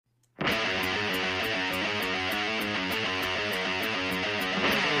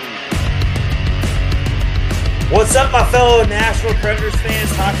What's up, my fellow Nashville Predators fans,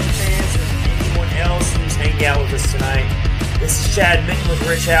 hockey fans, and anyone else who's hanging out with us tonight? This is Chad Minton with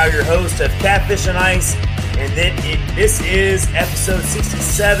Rich Howe, your host of Catfish on Ice, and this is episode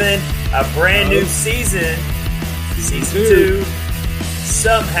 67, a brand new season, season 2.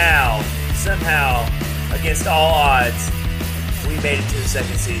 Somehow, against all odds, we made it to the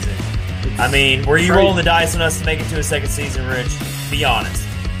second season. I mean, were you rolling the dice on us to make it to a second season, Rich? Be honest.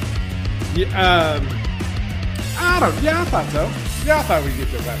 I thought so. Yeah, I thought we'd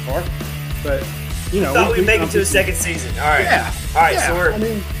get that far. But, you know. Thought we'd make it to a second season. All right. Yeah. All right, yeah. so we're. I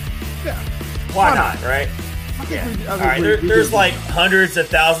mean, yeah. Why not, right? All right, there's like hundreds of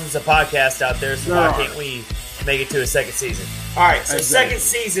thousands of podcasts out there, so why can't we make it to a second season? All right, so second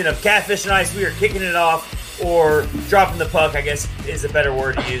season of Catfish on Ice, we are kicking it off, or dropping the puck, I guess is a better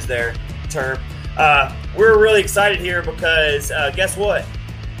word to use there, term. We're really excited here because guess what?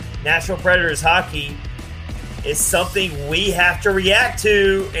 Nashville Predators hockey is something we have to react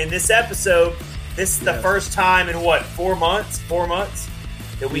to in this episode. This is the first time in 4 months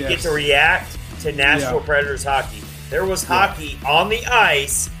that we get to react to Nashville Predators hockey. There was hockey on the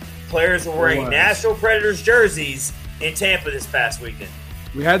ice. Players were wearing Nashville Predators jerseys in Tampa this past weekend.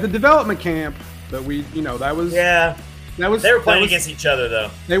 We had the development camp, but that was they were playing against each other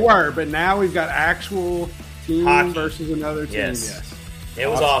though. They were, but now we've got actual team hockey versus another team. Yes. It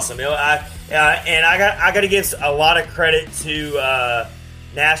was awesome. And I got to give a lot of credit to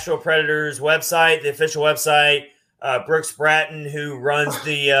Nashville Predators website, the official website. Brooks Bratton, who runs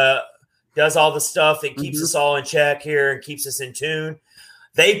does all the stuff that keeps us all in check here and keeps us in tune.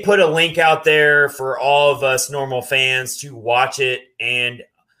 They put a link out there for all of us normal fans to watch it. And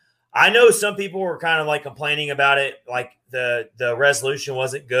I know some people were kind of like complaining about it, like the resolution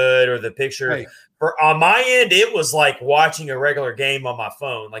wasn't good or the picture. Hey. On my end, it was like watching a regular game on my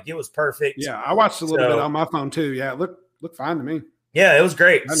phone. Like, it was perfect. Yeah, I watched a little bit on my phone too. Yeah, it looked fine to me. Yeah, it was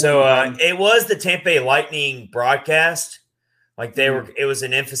great. So it was the Tampa Bay Lightning broadcast. Like it was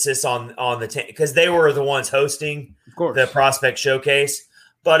an emphasis on the because they were the ones hosting the prospect showcase.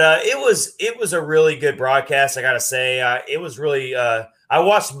 But it was a really good broadcast. I gotta say, it was really. I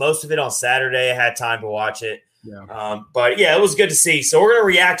watched most of it on Saturday. I had time to watch it. Yeah. But yeah, it was good to see. So we're gonna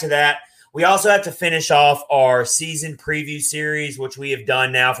react to that. We also have to finish off our season preview series, which we have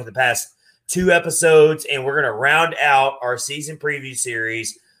done now for the past 2 episodes, and we're going to round out our season preview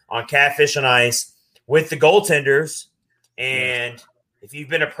series on Catfish on Ice with the goaltenders. And if you've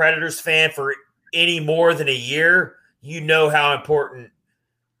been a Predators fan for any more than a year, you know how important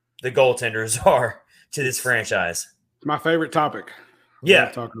the goaltenders are to this franchise. It's my favorite topic.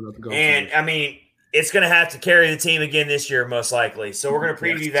 Talking about the goaltenders. And, I mean, it's going to have to carry the team again this year, most likely. So we're going to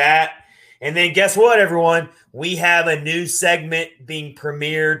preview that. And then guess what, everyone? We have a new segment being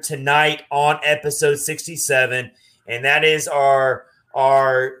premiered tonight on episode 67, and that is our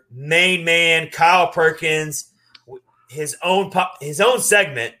main man, Kyle Perkins, his own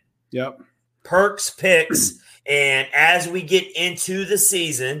segment. Yep. Perks Picks. And as we get into the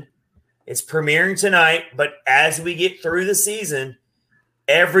season, it's premiering tonight, but as we get through the season,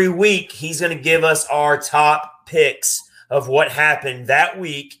 every week he's going to give us our top picks of what happened that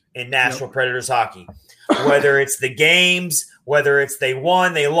week in Nashville Predators hockey. Whether it's the games, whether it's they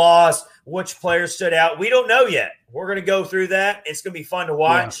won, they lost, which players stood out, we don't know yet. We're going to go through that. It's going to be fun to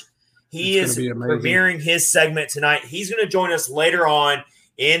watch. He is premiering his segment tonight. He's going to join us later on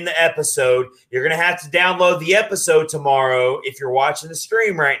in the episode. You're going to have to download the episode tomorrow if you're watching the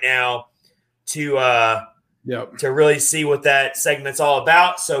stream right now to really see what that segment's all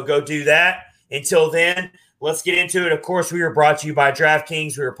about. So go do that. Until then, let's get into it. Of course, we are brought to you by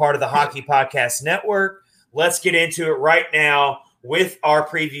DraftKings. We are part of the Hockey Podcast Network. Let's get into it right now with our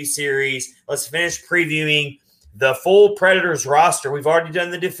preview series. Let's finish previewing the full Predators roster. We've already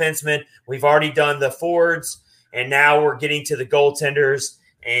done the defensemen. We've already done the forwards. And now we're getting to the goaltenders.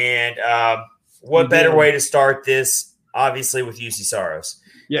 And what better way to start this, obviously, with UC Saros.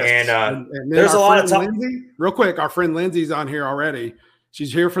 Yes. And there's a lot of talk. Real quick, our friend Lindsay's on here already.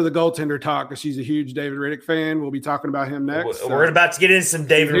 She's here for the goaltender talk because she's a huge David Riddick fan. We'll be talking about him next. We're about to get into some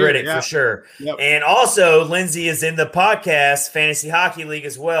David Riddick for sure. Yep. And also, Lindsay is in the podcast Fantasy Hockey League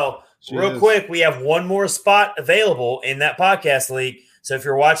as well. Real quick, we have one more spot available in that podcast league. So if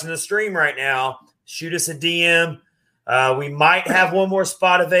you're watching the stream right now, shoot us a DM. We might have one more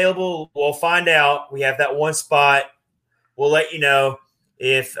spot available. We'll find out. We have that one spot. We'll let you know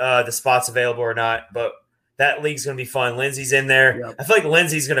if the spot's available or not. But that league's going to be fun. Lindsay's in there. Yep. I feel like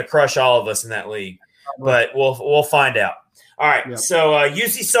Lindsay's going to crush all of us in that league, but we'll find out. All right. Yep. So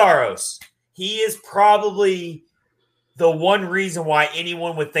UC Saros, he is probably the one reason why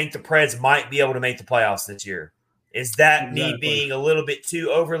anyone would think the Preds might be able to make the playoffs this year. Is that me being a little bit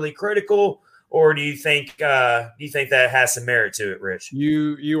too overly critical, or do you think that has some merit to it, Rich?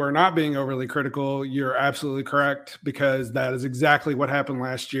 You are not being overly critical. You're absolutely correct, because that is exactly what happened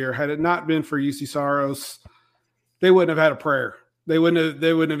last year. Had it not been for UC Saros, they wouldn't have had a prayer. They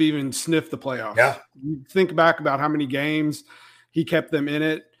wouldn't have even sniffed the playoffs. Yeah. You think back about how many games he kept them in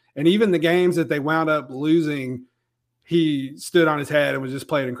it, and even the games that they wound up losing, he stood on his head and was just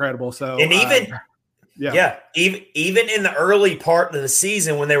played incredible. So, and even in the early part of the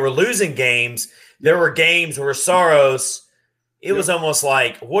season when they were losing games, there were games where Saros, it was almost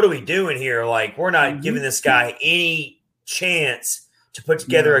like, what are we doing here? Like, we're not giving this guy any chance to put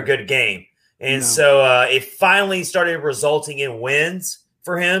together a good game. And so it finally started resulting in wins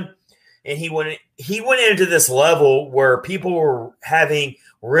for him. And he went into this level where people were having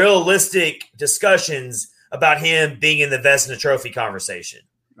realistic discussions about him being in the Vezina Trophy conversation.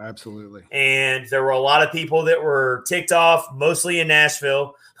 Absolutely. And there were a lot of people that were ticked off, mostly in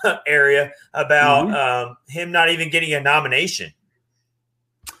Nashville area, about him not even getting a nomination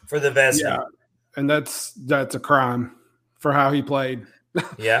for the Vezina. Yeah, and that's a crime for how he played.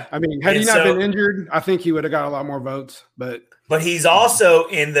 Yeah. I mean, had he not been injured, I think he would have got a lot more votes. But he's also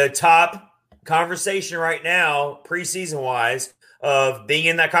in the top conversation right now, preseason wise, of being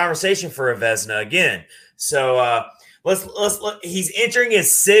in that conversation for a Vezina again. So let's he's entering his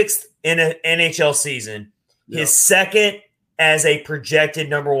 6th in an NHL season, his second as a projected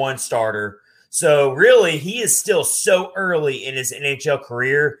number 1 starter. So really, he is still so early in his NHL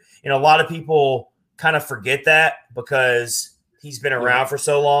career, and a lot of people kind of forget that because he's been around for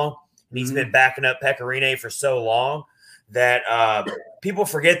so long, and he's been backing up Pekka Rinne for so long that people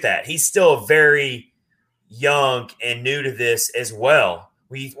forget that. He's still very young and new to this as well.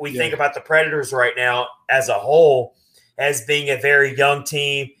 We think about the Predators right now as a whole as being a very young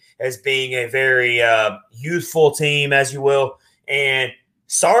team, as being a very youthful team, as you will. And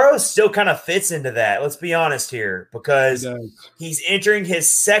Saros still kind of fits into that. Let's be honest here, because he's entering his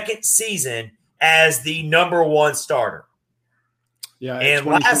 2nd season as the number 1 starter. Yeah, and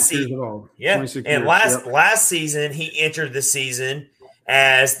last season, last season he entered the season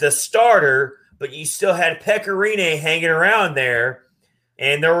as the starter, but you still had Pekka Rinne hanging around there,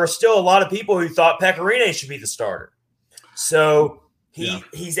 and there were still a lot of people who thought Pekka Rinne should be the starter. So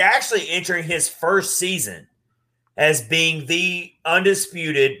he's actually entering his 1st season as being the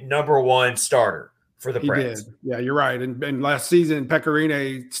undisputed number 1 starter for the Preds. Yeah, you're right. And last season, Pekka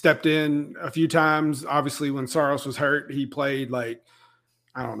Rinne stepped in a few times. Obviously, when Saros was hurt, he played like,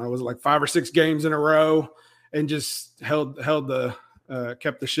 I don't know, was it like 5 or 6 games in a row, and just kept the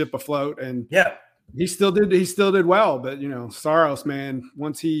ship afloat. And he still did well. But Saros, man,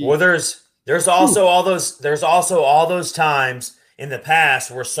 there's also all those times in the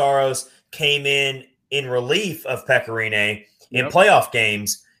past where Saros came in relief of Pekka Rinne in playoff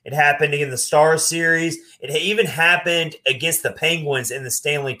games. It happened in the Star Series. It even happened against the Penguins in the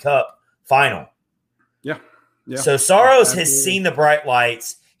Stanley Cup final. Yeah. So Saros has seen the bright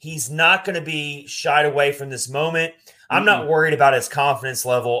lights. He's not going to be shied away from this moment. I'm not worried about his confidence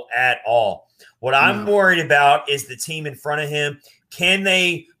level at all. What I'm worried about is the team in front of him. Can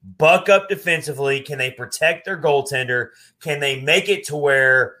they buck up defensively? Can they protect their goaltender? Can they make it to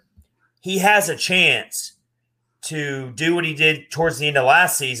where he has a chance to do what he did towards the end of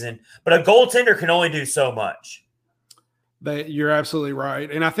last season? But a goaltender can only do so much. You're absolutely right.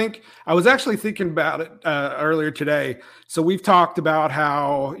 And I think I was actually thinking about it earlier today. So we've talked about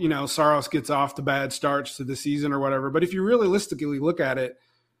how, Saros gets off to bad starts to the season or whatever. But if you realistically look at it,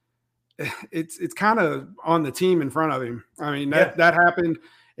 it's kind of on the team in front of him. I mean, that happened.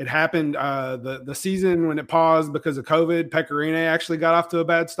 It happened the season when it paused because of COVID. Pekka Rinne actually got off to a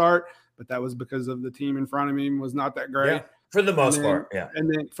bad start, but that was because of the team in front of him was not that great. Yeah, for the most part. Yeah. And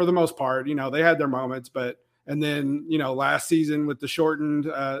then for the most part, they had their moments, and then, last season with the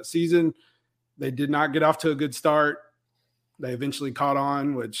shortened season, they did not get off to a good start. They eventually caught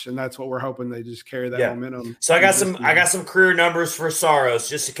on, and that's what we're hoping they just carry that momentum. So I got some career numbers for Saros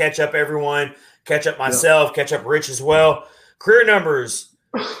just to catch up everyone, catch up myself, catch up Rich as well. Career numbers,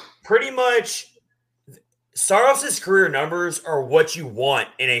 pretty much Saros's career numbers are what you want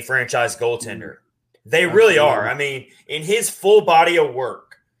in a franchise goaltender. They really are. I mean, in his full body of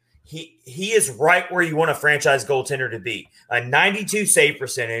work, he is right where you want a franchise goaltender to be. A 92 save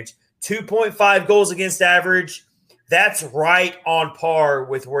percentage, 2.5 goals against average. That's right on par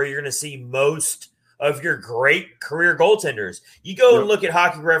with where you're going to see most of your great career goaltenders. You go and look at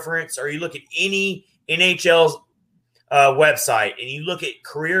Hockey Reference, or you look at any NHL website, and you look at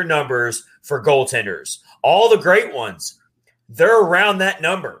career numbers for goaltenders. All the great ones, they're around that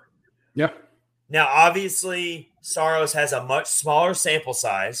number. Yeah. Now, obviously, Saros has a much smaller sample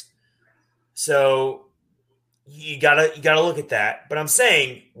size. So you gotta look at that. But I'm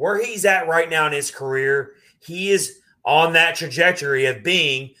saying where he's at right now in his career, he is on that trajectory of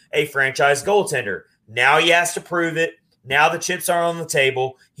being a franchise goaltender. Now he has to prove it. Now the chips are on the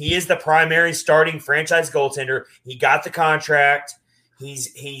table. He is the primary starting franchise goaltender. He got the contract.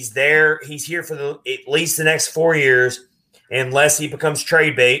 He's there. He's here for at least the next 4 years, unless he becomes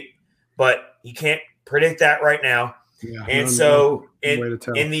trade bait. But you can't predict that right now. Yeah, and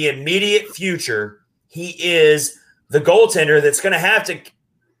in the immediate future, he is the goaltender that's going to have to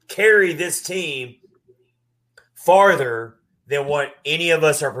carry this team farther than what any of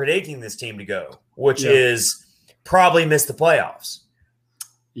us are predicting this team to go, which is probably miss the playoffs.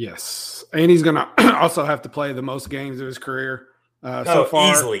 Yes. And he's going to also have to play the most games of his career so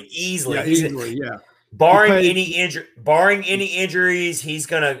far. Easily. Yeah, easily, yeah. Barring any injuries, he's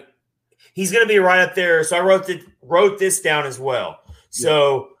gonna be right up there. So I wrote this down as well.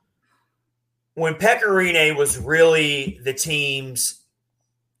 So when Pekka Rinne was really the team's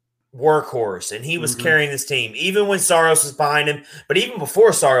workhorse and he was carrying this team, even when Saros was behind him, but even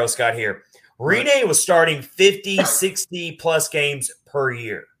before Saros got here, Rinne was starting 50, 60 plus games per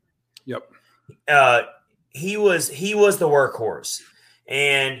year. Yep. He was the workhorse.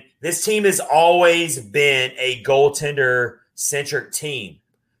 And this team has always been a goaltender-centric team,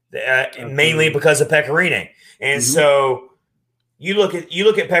 mainly because of Pekka Rinne. And so you look at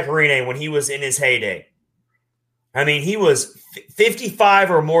Pekka Rinne when he was in his heyday. I mean, he was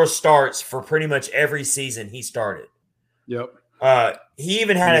 55 or more starts for pretty much every season he started. Yep. He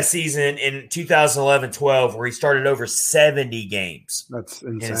even had a season in 2011-12 where he started over 70 games. That's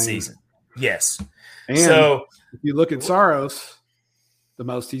insane. In a season. Yes. And so if you look at Saros, the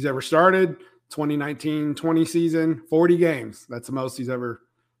most he's ever started, 2019-20 season, 40 games. That's the most he's ever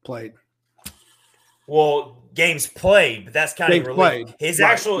played. Well, games played, but that's kind of played.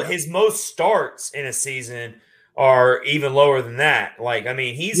 His most starts in a season are even lower than that. Like, I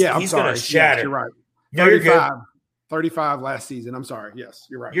mean, he's going to shatter. Yes, you're right. No, you're good. 35 last season. I'm sorry. Yes,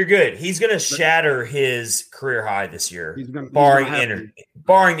 you're right. You're good. He's going to shatter his career high this year,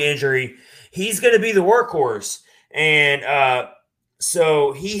 barring injury. He's going to be the workhorse. And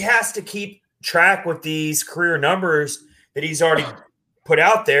so he has to keep track with these career numbers that he's already put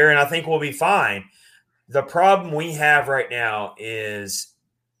out there, and I think we'll be fine. The problem we have right now is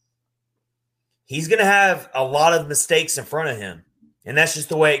he's going to have a lot of mistakes in front of him, and that's just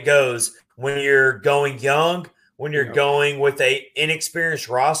the way it goes when you're going young, when you're going with a inexperienced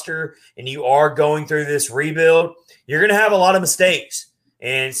roster, and you are going through this rebuild. You're going to have a lot of mistakes,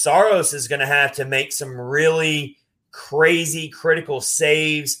 and Saros is going to have to make some really crazy critical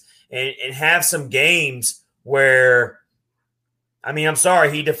saves and have some games where, I mean, I'm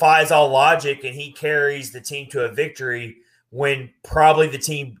sorry, he defies all logic and he carries the team to a victory when probably the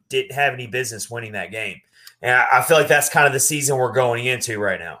team didn't have any business winning that game. And I feel like that's kind of the season we're going into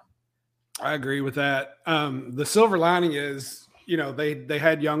right now. I agree with that. The silver lining is, they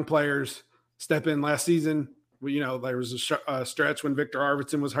had young players step in last season. There was a stretch when Victor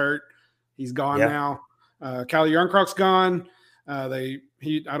Arvidsson was hurt. He's gone now. Calle Jarnkrok's gone. I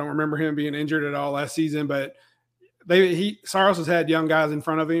don't remember him being injured at all last season, but Saros has had young guys in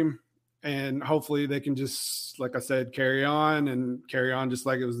front of him, and hopefully they can just, like I said, carry on just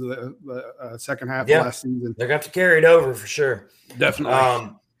like it was the second half of last season. They're going to have to carry it over for sure.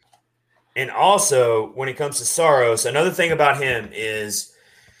 Definitely. And also, when it comes to Saros, another thing about him is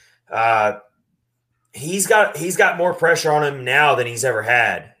he's got more pressure on him now than he's ever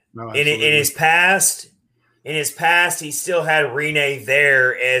had. No, in his past, he still had Rinne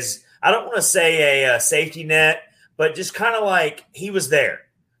there as, I don't want to say a safety net, but just kind of like he was there.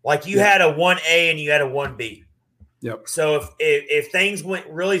 Like you had a 1A and you had a 1B. Yep. So if things went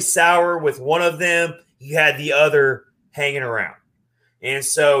really sour with one of them, you had the other hanging around. And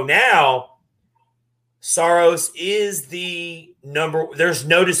so now Saros is the number. There's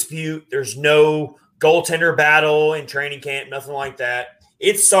no dispute. There's no goaltender battle in training camp, nothing like that.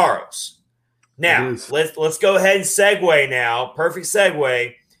 It's Saros. Now, let's go ahead and segue now. Perfect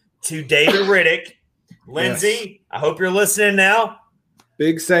segue to David Riddick. Lindsay, I hope you're listening now.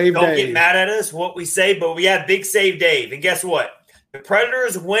 Big save Don't Dave. Get mad at us, what we say, but we have big save Dave. And guess what? The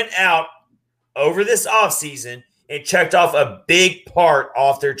Predators went out over this offseason and checked off a big part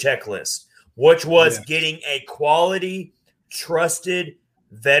off their checklist, which was getting a quality, trusted,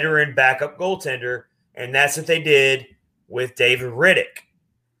 veteran backup goaltender. And that's what they did with David Riddick.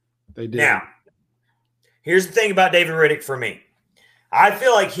 They did. Now, here's the thing about David Riddick for me. I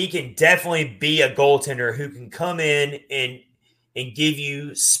feel like he can definitely be a goaltender who can come in and give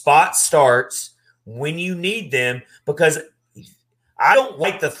you spot starts when you need them, because I don't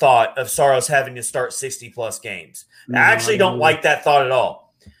like the thought of Saros having to start 60-plus games. No, I actually don't like that thought at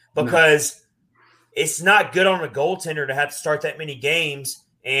all, because it's not good on a goaltender to have to start that many games,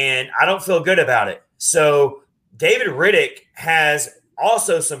 and I don't feel good about it. So David Riddick has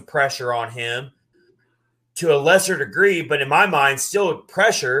also some pressure on him to a lesser degree, but in my mind, still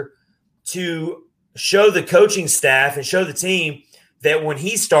pressure to show the coaching staff and show the team that when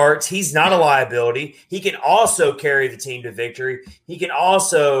he starts, he's not a liability. He can also carry the team to victory. He can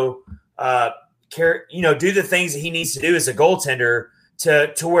also do the things that he needs to do as a goaltender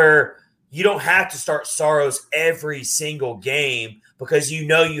to where you don't have to start Saros every single game, because you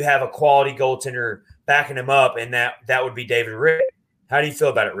have a quality goaltender backing him up, and that would be David Riddick. How do you feel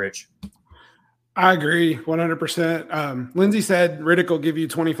about it, Rich? I agree 100%. Lindsay said Riddick will give you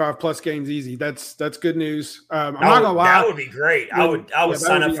 25-plus games easy. That's good news. I'm not going to lie. That would be great. I would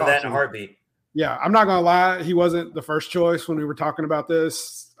sign up for that in a heartbeat. Yeah, I'm not going to lie. He wasn't the first choice when we were talking about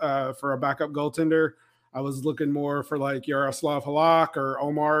this for a backup goaltender. I was looking more for like Yaroslav Halak or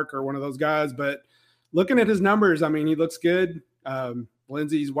Omark or one of those guys. But looking at his numbers, I mean, he looks good.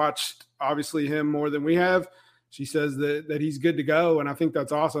 Lindsay's watched, obviously, him more than we have. She says that he's good to go, and I think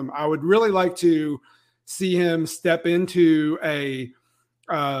that's awesome. I would really like to see him step into a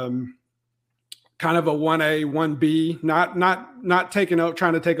kind of a 1A, 1B, not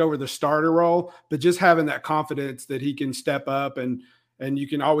trying to take over the starter role, but just having that confidence that he can step up and you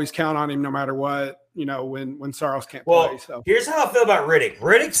can always count on him no matter what, when Saros can't play. So here's how I feel about Riddick.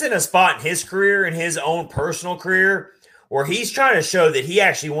 Riddick's in a spot in his career, in his own personal career, where he's trying to show that he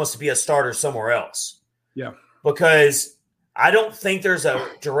actually wants to be a starter somewhere else. Yeah. Because I don't think there's a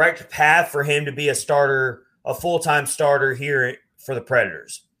direct path for him to be a starter, a full-time starter here for the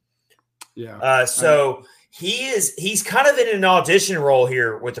Predators. Yeah. So he's kind of in an audition role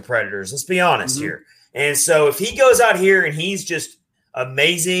here with the Predators. Let's be honest here. And so if he goes out here and he's just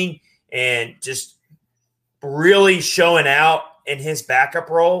amazing and just really showing out in his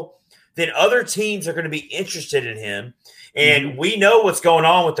backup role, then other teams are going to be interested in him. And we know what's going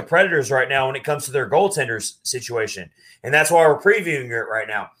on with the Predators right now when it comes to their goaltenders situation. And that's why we're previewing it right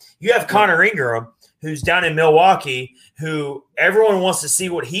now. You have Connor Ingram, who's down in Milwaukee, who everyone wants to see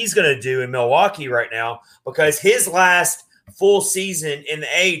what he's going to do in Milwaukee right now, because his last full season in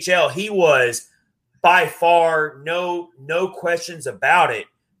the AHL, he was by far, no questions about it,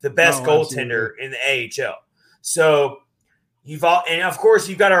 the best goaltender in the AHL. So and of course,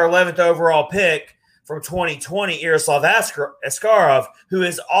 you've got our 11th overall pick from 2020, Yaroslav Askarov, who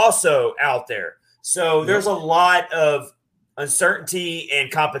is also out there. So there's a lot of uncertainty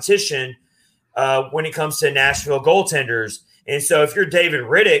and competition when it comes to Nashville goaltenders. And so if you're David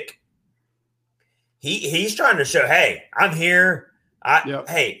Riddick, he's trying to show, hey, I'm here.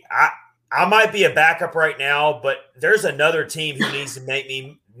 I might be a backup right now, but there's another team who needs to make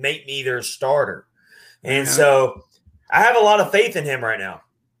me their starter. And so I have a lot of faith in him right now.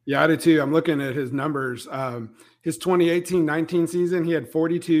 Yeah, I do too. I'm looking at his numbers. His 2018-19 season, he had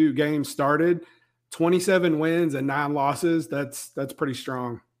 42 games started, 27 wins and 9 losses. That's pretty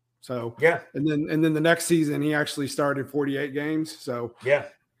strong. So yeah. And then the next season, he actually started 48 games. So yeah,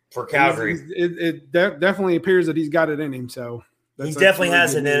 for Calgary, it definitely appears that he's got it in him. So he definitely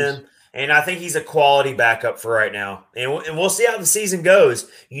has it in him. And I think he's a quality backup for right now. And we'll see how the season goes.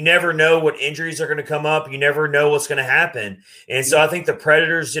 You never know what injuries are going to come up. You never know what's going to happen. And so I think the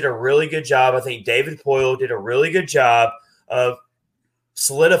Predators did a really good job. I think David Poile did a really good job of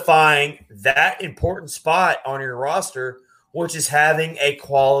solidifying that important spot on your roster, which is having a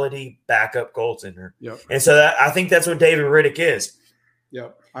quality backup goaltender. Yep. And so I think that's what David Riddick is.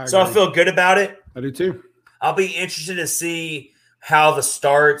 Yep. So I feel good about it. I do too. I'll be interested to see how the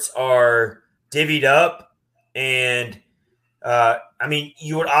starts are divvied up. And,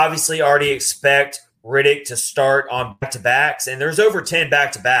 you would obviously already expect Riddick to start on back-to-backs, and there's over 10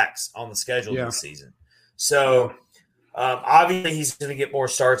 back-to-backs on the schedule this season. So, obviously he's going to get more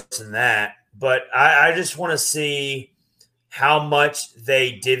starts than that. But I just want to see how much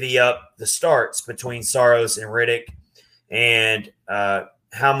they divvy up the starts between Saros and Riddick, and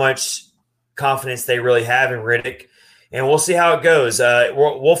how much confidence they really have in Riddick. And we'll see how it goes.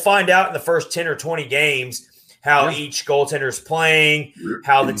 We'll find out in the first 10 or 20 games how each goaltender is playing,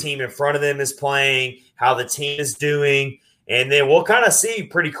 how the team in front of them is playing, how the team is doing. And then we'll kind of see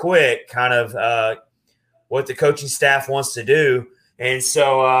pretty quick what the coaching staff wants to do. And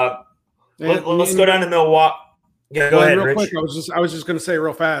so let's go down to Milwaukee. Yeah, go ahead, real Rich. Quick, I was just going to say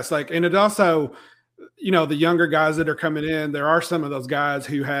real fast, and it also, the younger guys that are coming in, there are some of those guys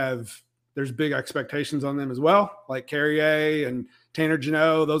who there's big expectations on them as well, like Carrier and Tanner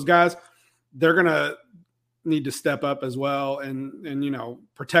Jeannot, those guys. they're going to need to step up as well and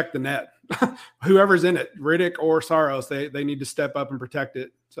protect the net. Whoever's in it, Riddick or Saros, they need to step up and protect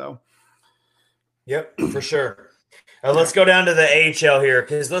it. So, yep, for sure. Let's go down to the AHL here,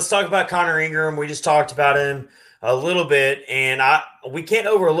 because let's talk about Connor Ingram. We just talked about him a little bit, and we can't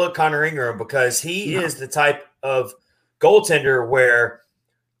overlook Connor Ingram because he is the type of goaltender where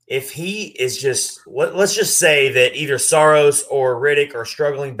if he is let's just say that either Saros or Riddick are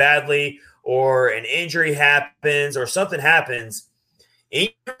struggling badly, or an injury happens or something happens, he's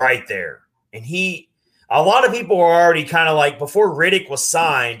right there. And a lot of people are already kind of like, before Riddick was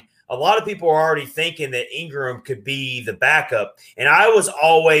signed, a lot of people are already thinking that Ingram could be the backup. And I was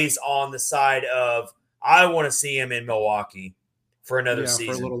always on the side of, I want to see him in Milwaukee for another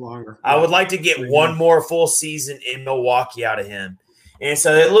season. For a little longer. I would like to get one more full season in Milwaukee out of him. And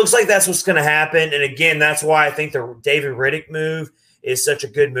so it looks like that's what's going to happen. And again, that's why I think the David Riddick move is such a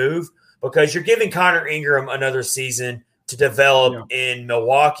good move, because you're giving Connor Ingram another season to develop in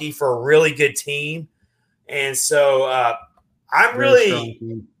Milwaukee for a really good team. And so I'm really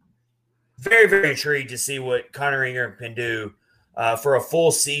very, very intrigued to see what Connor Ingram can do for a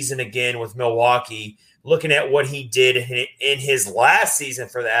full season again with Milwaukee, looking at what he did in his last season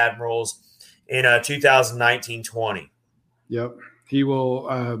for the Admirals in 2019-20. Yep. He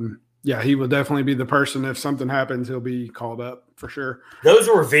will he will definitely be the person. If something happens, he'll be called up for sure. Those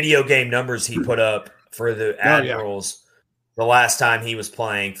were video game numbers he put up for the Admirals the last time he was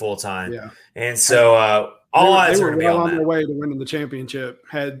playing full time. Yeah. And so all eyes were well on their way to winning the championship.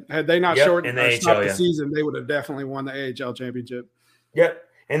 Had they not shortened the season, they would have definitely won the AHL championship. Yep.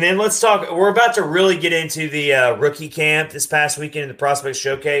 And then let's talk. We're about to really get into the rookie camp this past weekend in the Prospect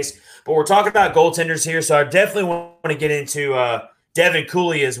Showcase, but we're talking about goaltenders here, so I definitely want to get into Devin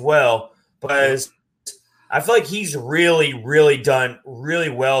Cooley as well, because I feel like he's really, really done really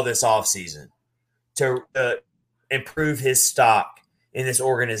well this offseason to improve his stock in this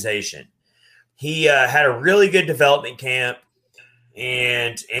organization. He had a really good development camp,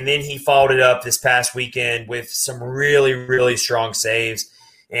 and then he followed it up this past weekend with some really, really strong saves.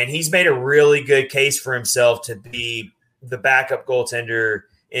 And he's made a really good case for himself to be the backup goaltender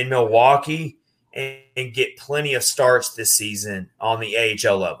in Milwaukee and get plenty of starts this season on the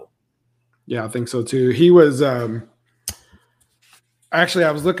AHL level. Yeah, I think so too. He was actually,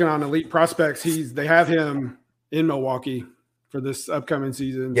 I was looking on Elite Prospects. They have him in Milwaukee for this upcoming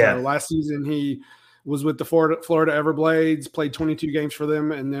season. Yeah. So last season he was with the Florida Everblades, played 22 games for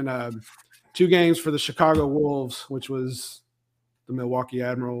them, and then 2 games for the Chicago Wolves, which was the Milwaukee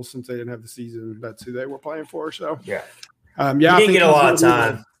Admirals. Since they didn't have the season, that's who they were playing for. So he I didn't think get a lot of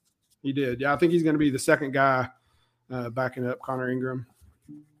time. He did. Yeah, I think he's going to be the second guy backing up Connor Ingram.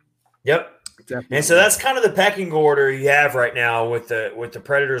 Yep. Definitely. And so that's kind of the pecking order you have right now with the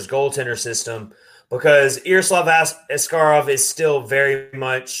Predators goaltender system, because Yaroslav Askarov is still very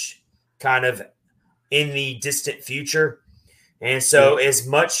much kind of in the distant future. And so as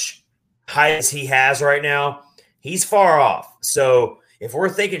much height as he has right now, he's far off. So if we're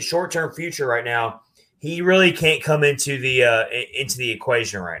thinking short-term future right now, he really can't come into the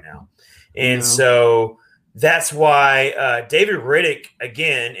equation right now. And so that's why David Riddick,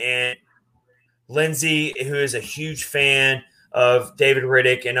 again, and Lindsay, who is a huge fan of David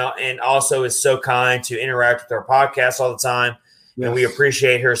Riddick and also is so kind to interact with our podcast all the time, and we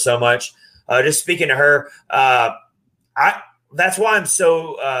appreciate her so much. Just speaking to her, that's why I'm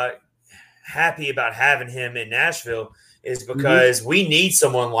so happy about having him in Nashville, is because we need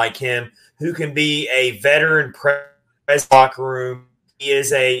someone like him who can be a veteran presence locker room.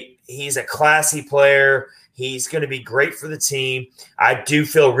 He's a classy player. He's going to be great for the team. I do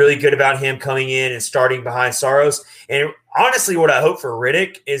feel really good about him coming in and starting behind Saros. And honestly, what I hope for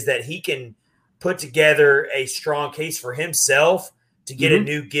Riddick is that he can put together a strong case for himself to get a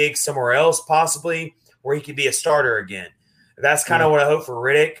new gig somewhere else, possibly, where he could be a starter again. That's kind of what I hope for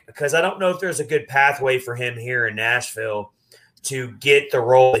Riddick, because I don't know if there's a good pathway for him here in Nashville to get the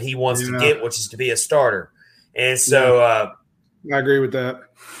role that he wants to get, which is to be a starter. And so I agree with that.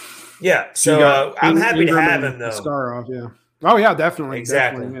 Yeah, so I'm happy to have him, though. Skarov, yeah. Oh, yeah, definitely.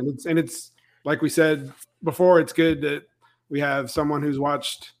 Exactly. Definitely. And it's like we said before, it's good that we have someone who's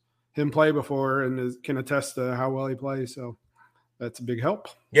watched him play before and can attest to how well he plays. So that's a big help.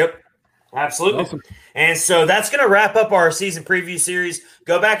 Yep, absolutely. Awesome. And so that's going to wrap up our season preview series.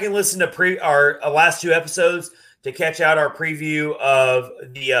 Go back and listen to our last 2 episodes to catch out our preview of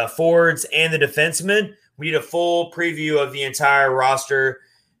the forwards and the defensemen. We did a full preview of the entire roster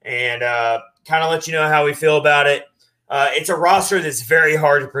and kind of let you know how we feel about it. It's a roster that's very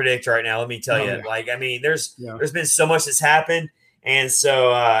hard to predict right now, let me tell you. Yeah. Like, I mean, there's been so much that's happened, And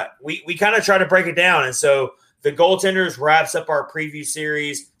so we kind of try to break it down. And so the goaltenders wraps up our preview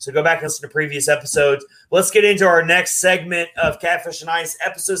series. So go back and listen to previous episodes. Let's get into our next segment of Catfish on Ice,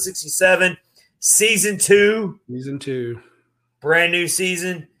 episode 67, season 2. Season 2. Brand new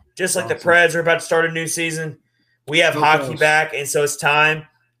season. Just like the Preds are about to start a new season. We have hockey back, and so it's time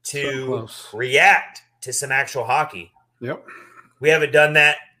to react to some actual hockey. Yep. We haven't done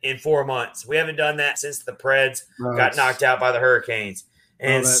that in 4 months. We haven't done that since the Preds got knocked out by the Hurricanes.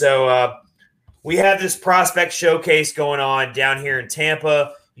 And so we have this prospect showcase going on down here in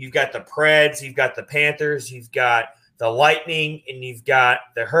Tampa. You've got the Preds, you've got the Panthers, you've got the Lightning, and you've got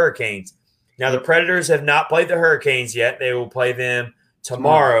the Hurricanes. Now, the Predators have not played the Hurricanes yet. They will play them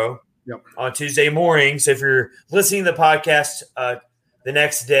tomorrow on Tuesday morning. So if you're listening to the podcast the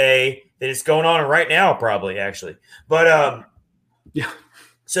next day, then it's going on right now probably, actually. But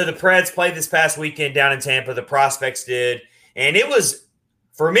so the Preds played this past weekend down in Tampa. The prospects did. And it was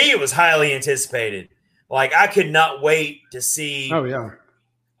 – for me, it was highly anticipated. Like, I could not wait to see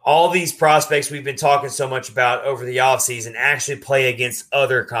all these prospects we've been talking so much about over the offseason actually play against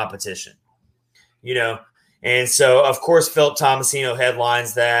other competition, you know. And so, of course, Philip Tomasino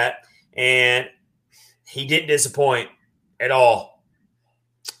headlines that, and he didn't disappoint at all.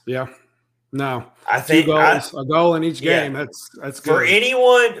 Yeah. No. I think a goal in each game. That's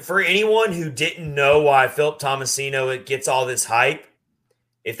good. For anyone who didn't know why Philip Tomasino gets all this hype,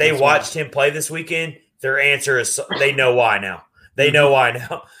 if they watched him play this weekend, their answer is they know why now. They know why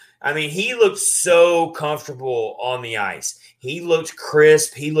now. I mean, he looked so comfortable on the ice. He looked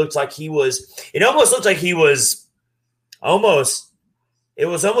crisp. He looked like he was – it almost looked like he was almost – it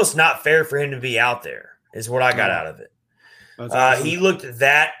was almost not fair for him to be out there is what I got out of it. Awesome. He looked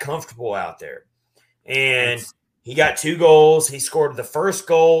that comfortable out there. And he got 2 goals. He scored the first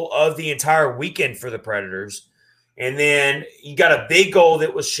goal of the entire weekend for the Predators. And then you got a big goal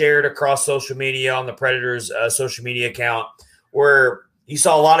that was shared across social media on the Predators' social media account where you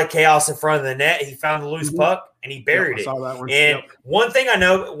saw a lot of chaos in front of the net. He found the loose puck, and he buried it. I saw that one. And one thing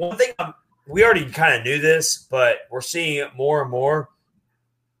we already kind of knew this, but we're seeing it more and more.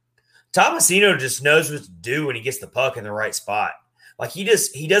 Tomasino just knows what to do when he gets the puck in the right spot. Like he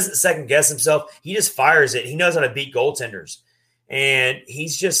doesn't second guess himself. He just fires it. He knows how to beat goaltenders. And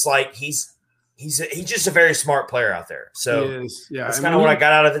he's just like he's just a very smart player out there. So that's kind of what I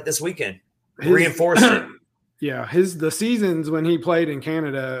got out of it this weekend. Reinforced it. Yeah, the seasons when he played in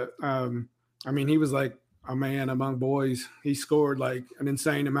Canada, I mean, he was like a man among boys. He scored like an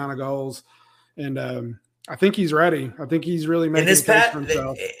insane amount of goals. And I think he's ready. I think he's really making a case for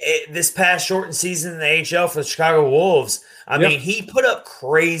himself. This past shortened season in the AHL for the Chicago Wolves, I mean, he put up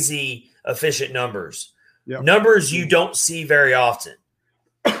crazy efficient numbers. Yep. Numbers you don't see very often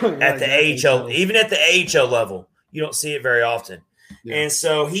at the AHL. Even at the AHL level, you don't see it very often. Yeah. And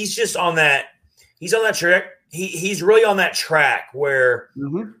so he's just on that – he's on that track. He's really on that track where,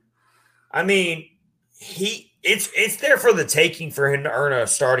 I mean, it's there for the taking for him to earn a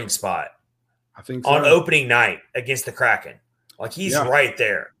starting spot. I think so. On opening night against the Kraken. Like, he's right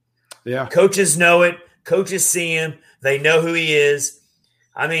there. Yeah. Coaches know it. Coaches see him. They know who he is.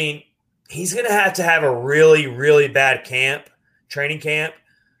 I mean, he's going to have a really, really bad training camp,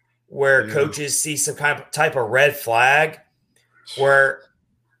 where coaches see some kind of type of red flag where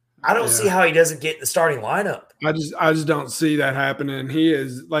I don't see how he doesn't get the starting lineup. I just don't see that happening. He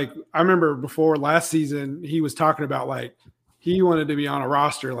is like, I remember before last season, he was talking about like he wanted to be on a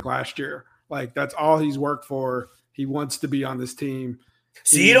roster like last year. Like that's all he's worked for. He wants to be on this team.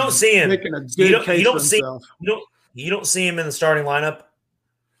 So you don't see him. Making a good case for himself. You don't see him in the starting lineup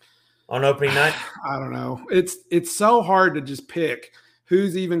on opening night? I don't know. It's so hard to just pick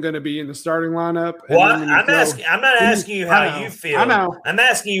who's even going to be in the starting lineup. Well, I'm not asking you how you feel. I know. I'm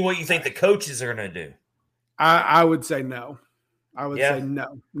asking you what you think the coaches are going to do. I would say no. I would say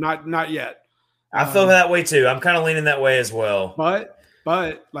no. Not yet. I feel that way too. I'm kind of leaning that way as well.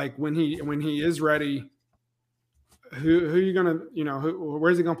 But like when he is ready, who are you gonna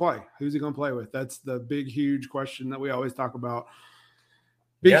where's he gonna play? Who's he gonna play with? That's the big huge question that we always talk about.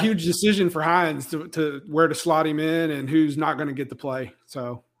 Huge decision for Hines to where to slot him in and who's not going to get to play.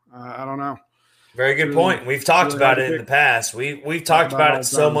 So I don't know. Very good point. We've talked about it in the past. We've talked about it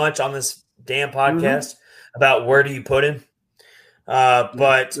so much on this damn podcast about where do you put him.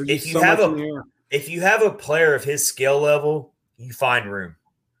 But if you have a player of his skill level, you find room.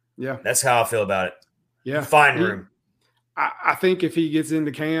 Yeah, that's how I feel about it. Yeah, you find room. I think if he gets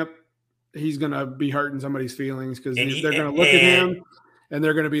into camp, he's going to be hurting somebody's feelings because they're going to look at him. And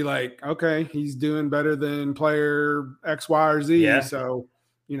they're going to be like, okay, he's doing better than player X, Y, or Z. Yeah. So,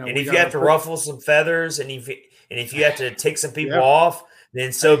 And if you have to ruffle some feathers, and if you have to take some people off,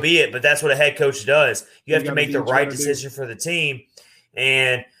 then so be it. But that's what a head coach does. You have to make the right decision for the team.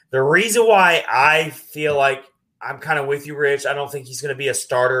 And the reason why I feel like I'm kind of with you, Rich, I don't think he's going to be a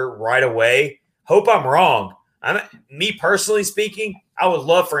starter right away. Hope I'm wrong. Me personally speaking, I would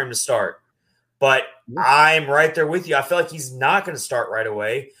love for him to start. But I'm right there with you. I feel like he's not going to start right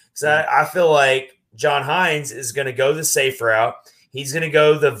away. So I feel like John Hines is going to go the safe route. He's going to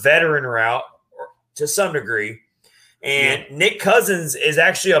go the veteran route to some degree. And Nick Cousins is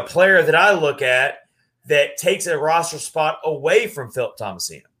actually a player that I look at that takes a roster spot away from Philip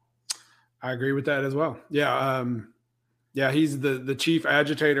Tomasino. I agree with that as well. Yeah, he's the chief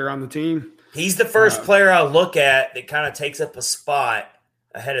agitator on the team. He's the first player I look at that kind of takes up a spot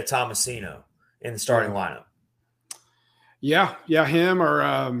ahead of Tomasino in the starting lineup. Yeah, him or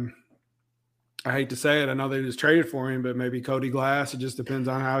I hate to say it, I know they just traded for him, but maybe Cody Glass. It just depends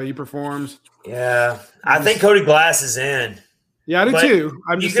on how he performs. Yeah, I think Cody Glass is in. Yeah, I do too.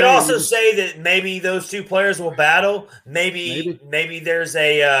 You could also say that maybe those two players will battle. Maybe there's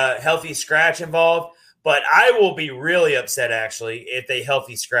a healthy scratch involved. But I will be really upset, actually, if they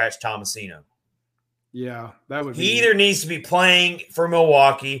healthy scratch Tomasino. Yeah, that would be. He either needs to be playing for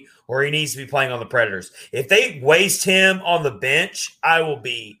Milwaukee or he needs to be playing on the Predators. If they waste him on the bench, I will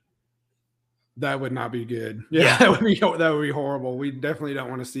be. That would not be good. Yeah. That would be horrible. We definitely don't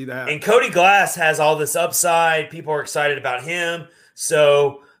want to see that. And Cody Glass has all this upside. People are excited about him.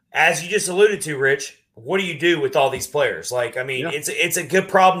 So, as you just alluded to, Rich, what do you do with all these players? It's a good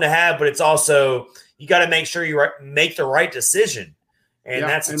problem to have, but it's also you got to make sure you make the right decision, and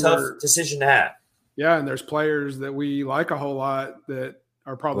that's a tough decision to have. Yeah, and there's players that we like a whole lot that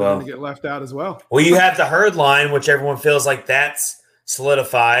are probably going to get left out as well. Well, you have the Herd line, which everyone feels like that's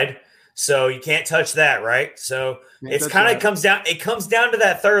solidified. So you can't touch that, right? So it's kind of comes down. It comes down to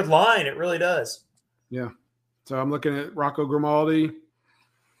that third line. It really does. Yeah. So I'm looking at Rocco Grimaldi.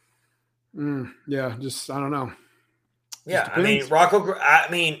 I don't know. Yeah, Rocco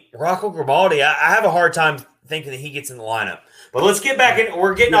Grimaldi. I have a hard time thinking that he gets in the lineup. But let's get back in.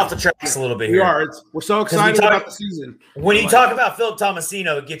 We're getting off the tracks a little bit here. We're so excited about the season. When you talk about Philip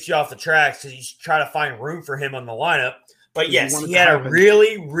Tomasino, it gets you off the tracks because you try to find room for him on the lineup. But yes, he had a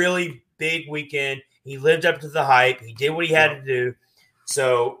really, really big weekend. He lived up to the hype. He did what he had to do.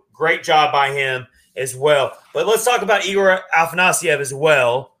 So great job by him as well. But let's talk about Igor Afanasyev as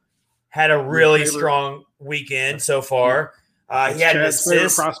well. Had a really strong weekend so far. He had an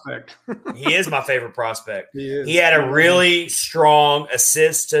assist. Prospect. He is my favorite prospect. He had a really strong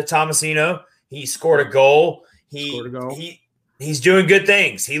assist to Tomasino. He scored a goal. He's doing good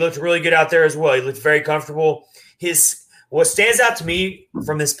things. He looked really good out there as well. He looked very comfortable. What stands out to me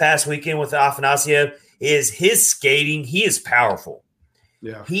from this past weekend with Afanasyev is his skating. He is powerful.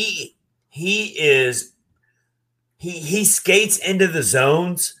 Yeah. He skates into the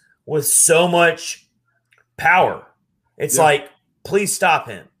zones with so much power. It's like, please stop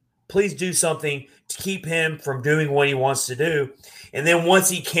him. Please do something to keep him from doing what he wants to do. And then once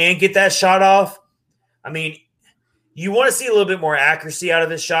he can get that shot off, you want to see a little bit more accuracy out of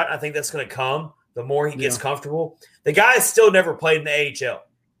this shot. I think that's going to come the more he gets comfortable. The guy has still never played in the AHL.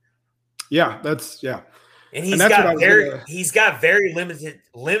 Yeah, And he's got very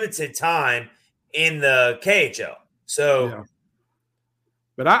limited time in the KHL. So,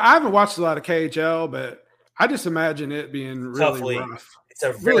 but I haven't watched a lot of KHL, but I just imagine it being really rough. It's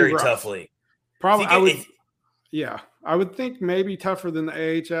a very tough league. Probably, I would think maybe tougher than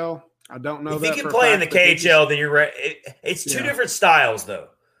the AHL. I don't know. If you can play in the KHL, then you're right. It's two different styles, though.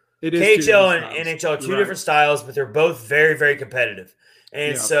 It is KHL and NHL are two different styles, but they're both very, very competitive.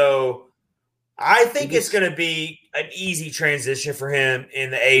 And so I think it's going to be an easy transition for him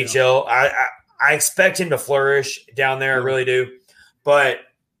in the AHL. I expect him to flourish down there. I really do. But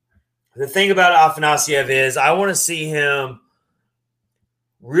the thing about Afanasyev is I want to see him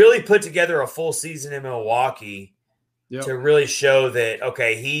really put together a full season in Milwaukee to really show that,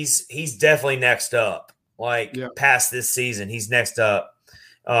 okay, he's definitely next up. Past this season, he's next up.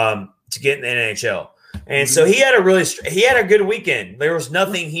 To get in the NHL. And so he had a good weekend. There was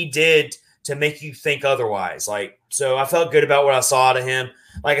nothing he did to make you think otherwise. So I felt good about what I saw out of him.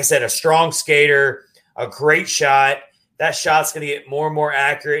 Like I said, a strong skater, a great shot. That shot's going to get more and more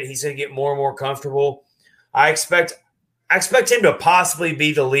accurate. He's going to get more and more comfortable. I expect him to possibly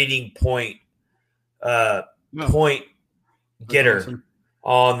be the leading point getter. Awesome.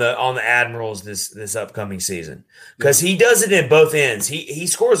 On the Admirals this upcoming season, because he does it in both ends. He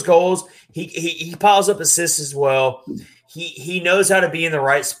scores goals. He piles up assists as well. He knows how to be in the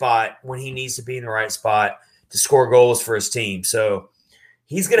right spot when he needs to be in the right spot to score goals for his team. So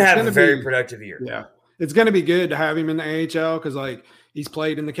He's going to have a very productive year. Yeah. It's going to be good to have him in the AHL because, like, he's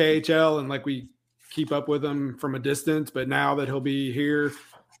played in the KHL and, like, we keep up with him from a distance. But now that he'll be here,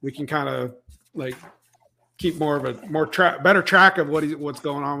 we can kind of, like, keep better track of what's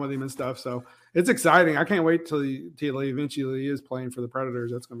going on with him and stuff. So it's exciting. I can't wait till he eventually is playing for the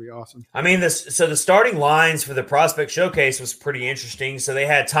Predators. That's going to be awesome. I mean, the starting lines for the prospect showcase was pretty interesting. So they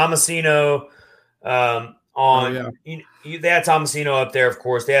had Tomasino they had Tomasino up there, of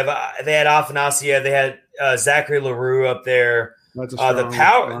course. They had Afanasia. They had Zachary LaRue up there.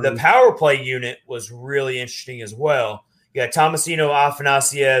 The power play unit was really interesting as well. You got Tomasino,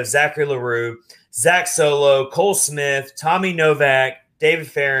 Afanasia, Zachary LaRue, Zach Solo, Cole Smith, Tommy Novak, David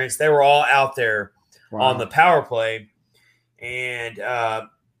Ferentz. They were all out there on the power play. And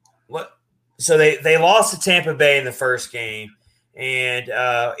so they lost to Tampa Bay in the first game. And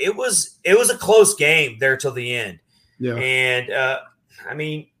it was a close game there till the end. Yeah. And I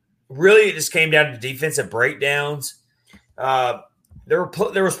mean, really, it just came down to defensive breakdowns. There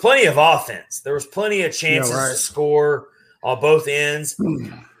was plenty of offense. There was plenty of chances to score on both ends.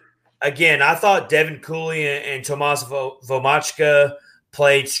 Again, I thought Devin Cooley and Tomas Vomachka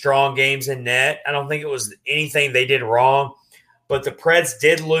played strong games in net. I don't think it was anything they did wrong. But the Preds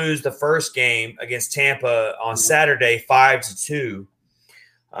did lose the first game against Tampa on Saturday, 5-2.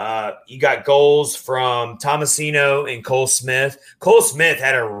 You got goals from Tomasino and Cole Smith. Cole Smith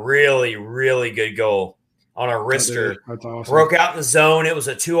had a really, really good goal on a wrister. That's awesome. Broke out in the zone. It was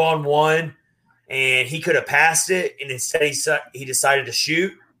a 2-on-1, and he could have passed it, and instead he decided to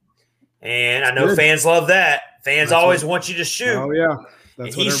shoot. And I know fans love that. Fans always want you to shoot. Oh, yeah.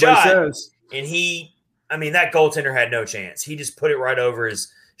 That's what everybody says. And that goaltender had no chance. He just put it right over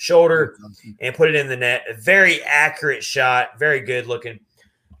his shoulder and put it in the net. A very accurate shot, very good looking.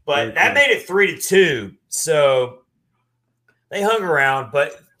 But that made it 3-2. So they hung around,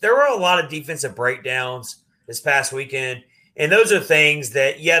 but there were a lot of defensive breakdowns this past weekend. And those are things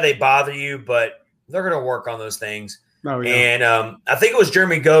that, they bother you, but they're going to work on those things. Oh, yeah. And I think it was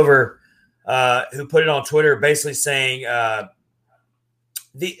Jeremy Gover who put it on Twitter basically saying a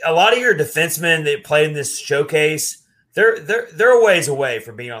lot of your defensemen that played in this showcase, they're a ways away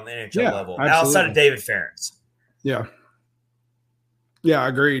from being on the NHL level, outside of David Ferentz. Yeah. Yeah,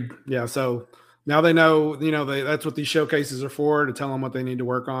 agreed. Yeah, so now they know, that's what these showcases are for, to tell them what they need to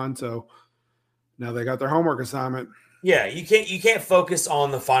work on. So now they got their homework assignment. Yeah, you can't focus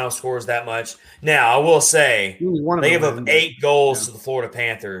on the final scores that much. Now, I will say they gave up 8 goals to the Florida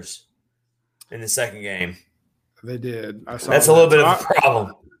Panthers in the second game. They did. That's a little bit of a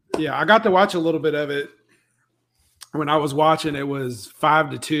problem. Yeah, I got to watch a little bit of it. When I was watching, it was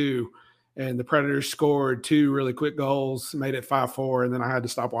 5-2, and the Predators scored 2 really quick goals, made it 5-4, and then I had to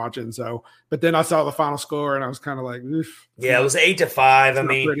stop watching. So, but then I saw the final score, and I was kind of like, oof. Yeah, it was 8-5. I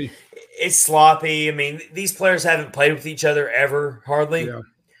mean, pretty. It's sloppy. I mean, these players haven't played with each other ever, hardly. Yeah.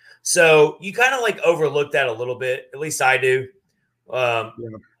 So you kind of like overlook that a little bit. At least I do.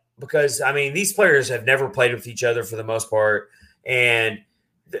 Because, I mean, these players have never played with each other for the most part. And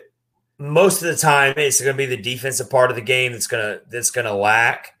most of the time, it's going to be the defensive part of the game that's going to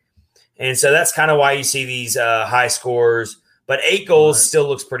lack. And so that's kind of why you see these high scores. But 8 goals still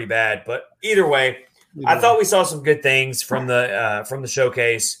looks pretty bad. But either way, I thought we saw some good things from the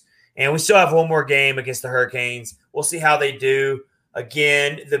showcase. And we still have one more game against the Hurricanes. We'll see how they do.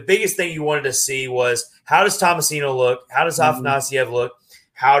 Again, the biggest thing you wanted to see was, how does Tomasino look? How does Afanasiev look?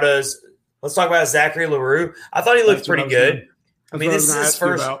 Let's talk about Zachary LaRue. I thought he looked pretty good. I mean, this is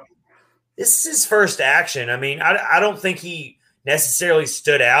his first action. I mean, I don't think he necessarily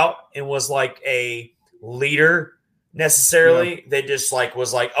stood out and was like a leader necessarily. That just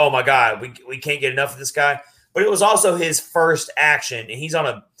was like, oh my God, we can't get enough of this guy. But it was also his first action, and he's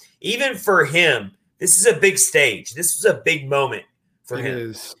even for him, this is a big stage. This is a big moment for him. It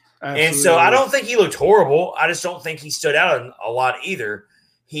is. Absolutely. And so I don't think he looked horrible. I just don't think he stood out a lot either.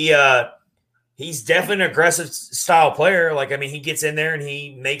 He's definitely an aggressive style player. He gets in there and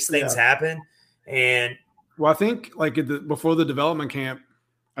he makes things happen. And I think before the development camp,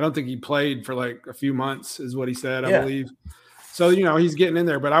 I don't think he played for a few months, is what he said, I believe. So, he's getting in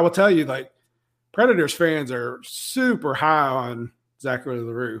there. But I will tell you, Predators fans are super high on Zachary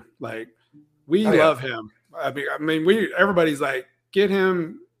LaRue. We love him. I mean, everybody's get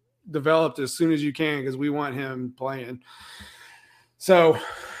him developed as soon as you can, because we want him playing. So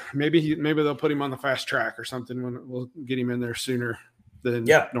maybe they'll put him on the fast track or something, when we'll get him in there sooner than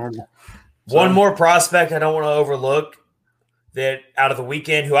normal. So, one more prospect I don't want to overlook that out of the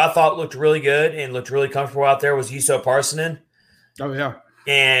weekend, who I thought looked really good and looked really comfortable out there, was Juuso Parssinen. Oh, yeah.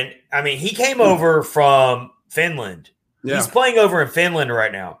 And, I mean, he came over from Finland. Yeah. He's playing over in Finland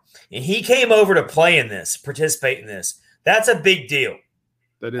right now, and he came over to play in this, participate in this. That's a big deal.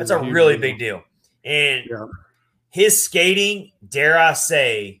 That's a really big deal. And his skating, dare I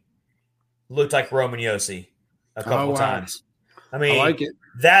say, looked like Roman Yossi a couple times. I mean, I like it.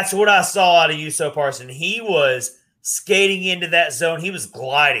 That's what I saw out of Juuso Parson. He was skating into that zone. He was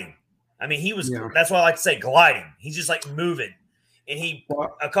gliding. I mean, that's why I like to say gliding. He's just like moving. And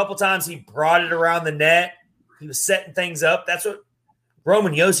a couple times he brought it around the net. He was setting things up. That's what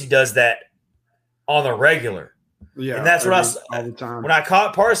Roman Yossi does that on the regular. Yeah. And that's what all the time. When I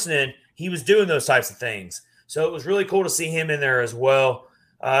caught Parson in, he was doing those types of things. So it was really cool to see him in there as well.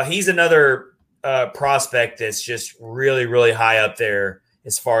 He's another prospect that's just really, really high up there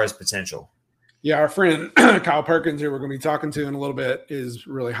as far as potential. Yeah, our friend Kyle Perkins, who we're going to be talking to in a little bit, is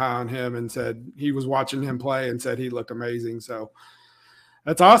really high on him and said he was watching him play and said he looked amazing. So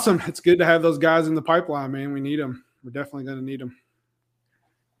that's awesome. It's good to have those guys in the pipeline, man. We need them. We're definitely going to need them.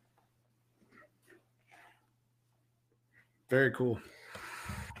 Very cool.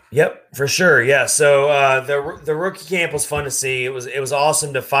 Yep, for sure. Yeah. So the rookie camp was fun to see. It was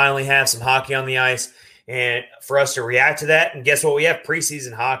awesome to finally have some hockey on the ice and for us to react to that. And guess what? We have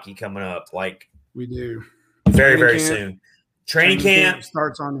preseason hockey coming up. Like we do. Very soon. Training camp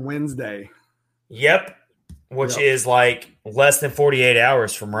starts on Wednesday. Yep. Which is like less than 48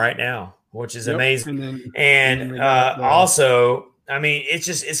 hours from right now, which is amazing. And also, I mean,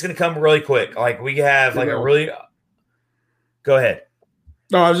 it's going to come really quick. Like we have like a really – go ahead.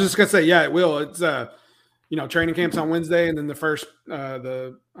 No, I was just going to say, yeah, it will. It's, training camp's on Wednesday, and then the first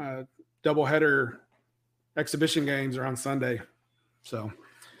doubleheader exhibition games are on Sunday. So –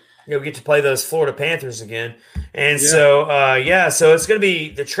 we get to play those Florida Panthers again. And so it's going to be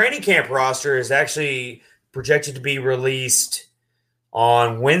 – the training camp roster is actually projected to be released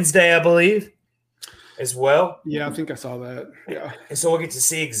on Wednesday, I believe, as well. Yeah, I think I saw that. Yeah. And so we'll get to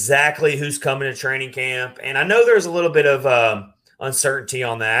see exactly who's coming to training camp. And I know there's a little bit of uncertainty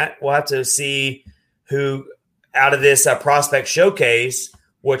on that. We'll have to see who out of this prospect showcase,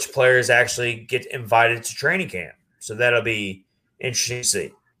 which players actually get invited to training camp. So that'll be interesting to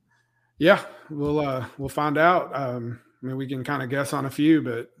see. Yeah, we'll find out. I mean, we can kind of guess on a few,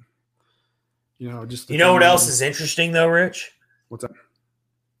 but just what else is interesting though, Rich? What's up?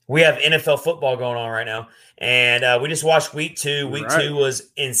 We have NFL football going on right now, and we just watched week 2. Week 2 was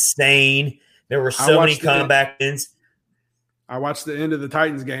insane. There were so many comeback wins. I watched the end of the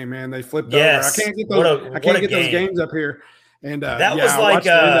Titans game, man. They flipped over. I can't get those games up here. And that was like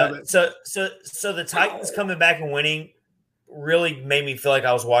so the Titans coming back and winning really made me feel like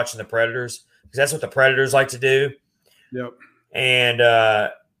I was watching the Predators, because that's what the Predators like to do. Yep. And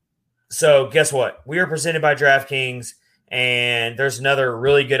so guess what? We are presented by DraftKings, and there's another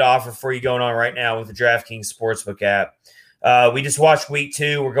really good offer for you going on right now with the DraftKings Sportsbook app. We just watched week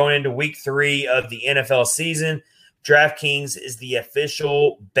 2. We're going into week 3 of the NFL season. DraftKings is the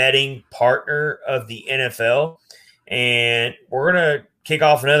official betting partner of the NFL, and we're going to kick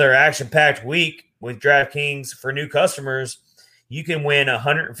off another action-packed week with DraftKings. For new customers, you can win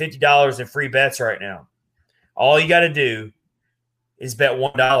 $150 in free bets right now. All you got to do is bet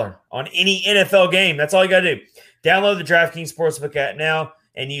 $1 on any NFL game. That's all you got to do. Download the DraftKings Sportsbook app now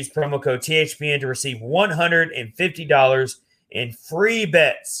and use promo code THPN to receive $150 in free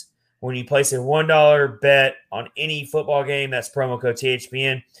bets when you place a $1 bet on any football game. That's promo code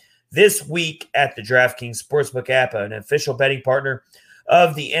THPN. This week at the DraftKings Sportsbook app, an official betting partner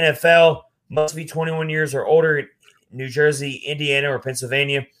of the NFL. Must be 21 years or older in New Jersey, Indiana, or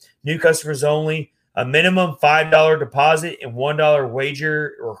Pennsylvania. New customers only. A minimum $5 deposit and $1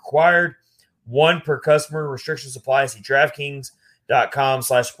 wager required. One per customer. Restrictions apply. See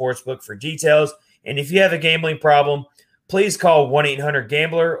DraftKings.com/sportsbook for details. And if you have a gambling problem, please call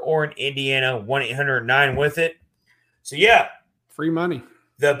 1-800-GAMBLER or in Indiana, 1-800-9-WITH-IT. So, yeah. Free money.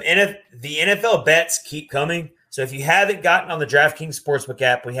 The NFL bets keep coming. So if you haven't gotten on the DraftKings Sportsbook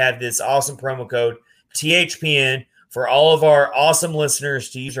app, we have this awesome promo code, THPN, for all of our awesome listeners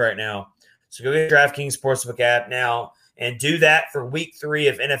to use right now. So go get the DraftKings Sportsbook app now and do that for week 3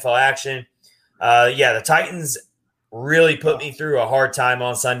 of NFL action. The Titans really put me through a hard time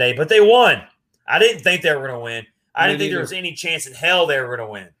on Sunday, but they won. I didn't think they were going to win. I didn't think there was any chance in hell they were going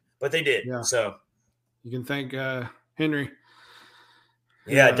to win, but they did. Yeah. So you can thank Henry.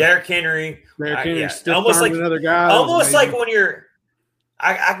 Yeah, Derrick Henry. Almost like another guy. Almost like when you're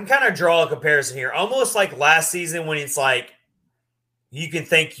I can kind of draw a comparison here. Almost like last season when it's like you can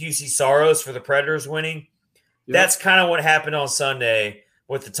thank QC Saros for the Predators winning. Yep. That's kind of what happened on Sunday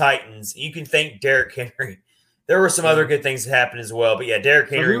with the Titans. You can thank Derrick Henry. There were some other good things that happened as well. But, yeah, Derrick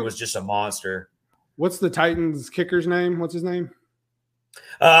Henry was just a monster. What's the Titans kicker's name? What's his name?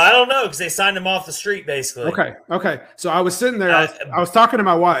 I don't know because they signed him off the street, basically. Okay. So I was sitting there. I was talking to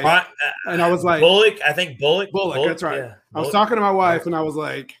my wife, and I was like, Bullock. I think Bullock. That's right. Yeah, I was talking to my wife, and I was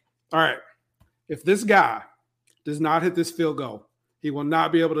like, all right, if this guy does not hit this field goal, he will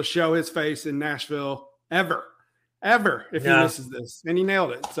not be able to show his face in Nashville ever if he misses this. And he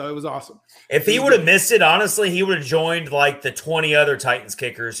nailed it. So it was awesome. If he would have missed it, honestly, he would have joined like the 20 other Titans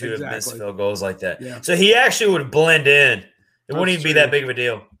kickers who have missed field goals like that. Yeah. So he actually would blend in. It wouldn't even be that big of a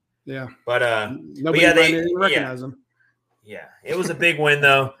deal. Yeah. But nobody might recognize him. Yeah. It was a big win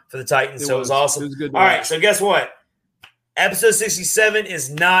though for the Titans. So it was awesome. It was good. All right. So guess what? Episode 67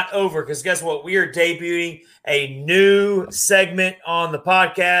 is not over because guess what? We are debuting a new segment on the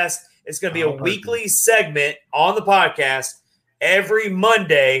podcast. It's going to be a weekly segment on the podcast. Every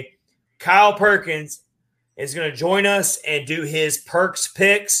Monday, Kyle Perkins is going to join us and do his Perks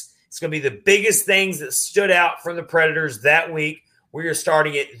picks. It's going to be the biggest things that stood out from the Predators that week. We are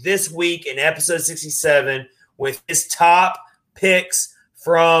starting it this week in episode 67 with his top picks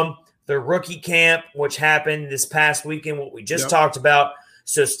from the rookie camp, which happened this past weekend, what we just talked about.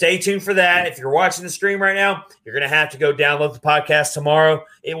 So stay tuned for that. If you're watching the stream right now, you're going to have to go download the podcast tomorrow.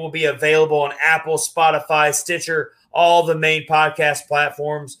 It will be available on Apple, Spotify, Stitcher, all the main podcast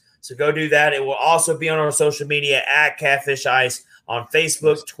platforms. So go do that. It will also be on our social media at Catfish Ice on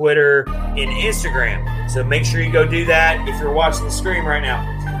Facebook, Twitter, and Instagram. So make sure you go do that if you're watching the stream right now.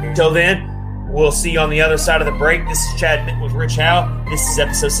 Until then, we'll see you on the other side of the break. This is Chad Mitt with Rich Howe. This is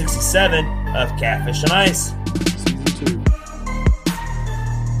episode 67 of Catfish on Ice. Season 2.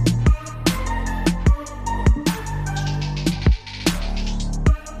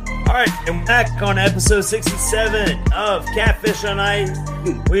 All right, and back on episode 67 of Catfish on Ice.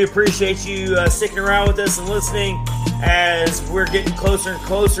 We appreciate you sticking around with us and listening as we're getting closer and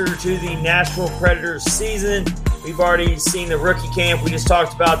closer to the Nashville Predators season. We've already seen the rookie camp. We just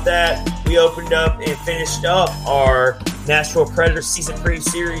talked about that. We opened up and finished up our Nashville Predators season preview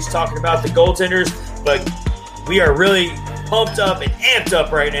series talking about the goaltenders, but we are really pumped up and amped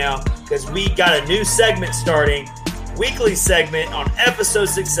up right now because we got a new segment starting. Weekly segment on episode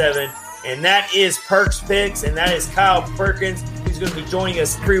 67, and that is Perks Picks, and that is Kyle Perkins, who's going to be joining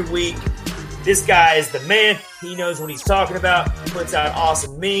us every week. This guy is the man. He knows what he's talking about. He puts out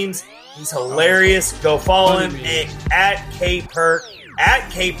awesome memes. He's hilarious. Go follow him at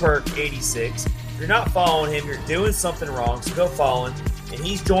KPerk86. If you're not following him, you're doing something wrong, so go follow him. And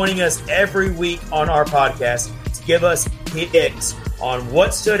he's joining us every week on our podcast to give us picks on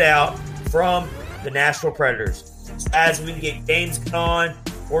what stood out from the Nashville Predators. As we get games on,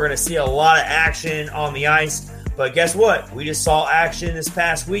 we're going to see a lot of action on the ice. But guess what? We just saw action this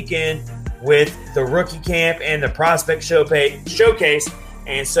past weekend with the rookie camp and the prospect showcase.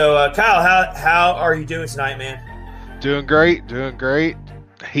 And so, Kyle, how are you doing tonight, man? Doing great.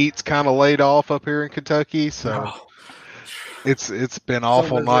 Heat's kind of laid off up here in Kentucky, so it's been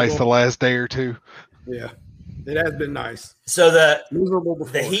awful nice the last day or two. Yeah. It has been nice. So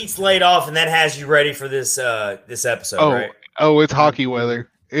the heat's laid off, and that has you ready for this episode, right? Oh, it's hockey weather.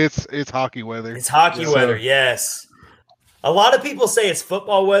 It's hockey weather. It's hockey weather, yes. A lot of people say it's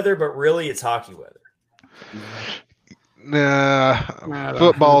football weather, but really it's hockey weather. Nah,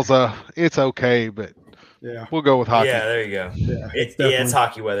 football's it's okay, but we'll go with hockey. Yeah, there you go. Yeah, it's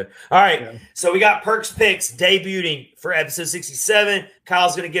hockey weather. All right, So we got Perks Picks debuting for episode 67.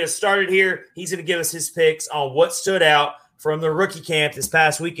 Kyle's going to get us started here. He's going to give us his picks on what stood out from the rookie camp this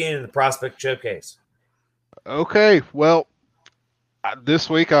past weekend in the prospect showcase. Okay, well, this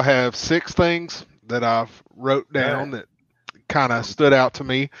week I have 6 things that I've wrote down that kind of stood out to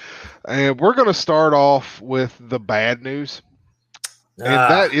me. And we're going to start off with the bad news. And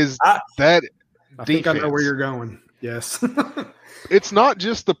that is that I think I know where you're going. Yes. It's not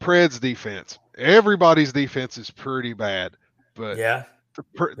just the Preds defense. Everybody's defense is pretty bad. But the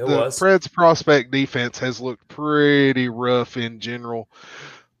Preds prospect defense has looked pretty rough in general.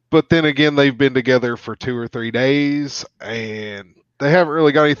 But then again, they've been together for 2 or 3 days, and they haven't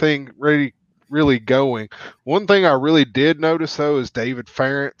really got anything really going. One thing I really did notice, though, is David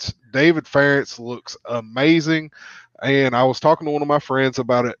Ferentz. David Ferentz looks amazing, and I was talking to one of my friends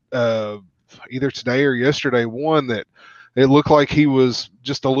about it either today or yesterday, one that it looked like he was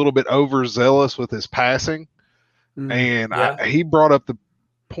just a little bit overzealous with his passing. And he brought up the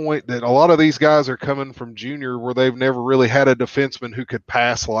point that a lot of these guys are coming from junior where they've never really had a defenseman who could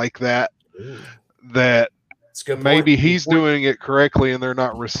pass like that. That maybe he's doing it correctly and they're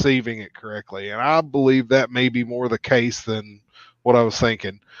not receiving it correctly. And I believe that may be more the case than what I was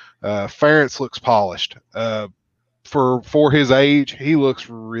thinking. Ferentz looks polished. for his age, he looks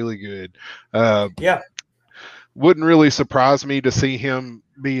really good. Yeah. Wouldn't really surprise me to see him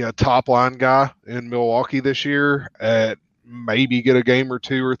be a top line guy in Milwaukee this year. Maybe get a game or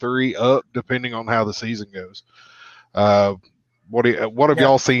 2 or 3 up, depending on how the season goes. What have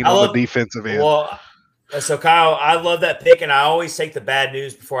y'all seen on the defensive end? Well, so Kyle, I love that pick, and I always take the bad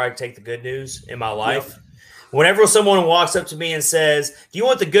news before I take the good news in my life. Yep. Whenever someone walks up to me and says, "Do you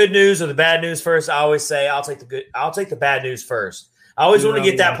want the good news or the bad news first?" I always say, "I'll take the bad news first." I always want to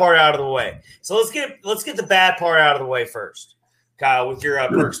get that part out of the way. So let's get the bad part out of the way first, Kyle, with your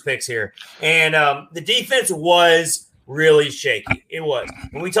perks picks here. And the defense was really shaky. It was.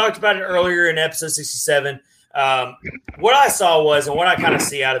 When we talked about it earlier in episode 67, what I saw was, and what I kind of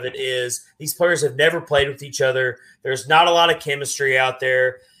see out of it is, these players have never played with each other. There's not a lot of chemistry out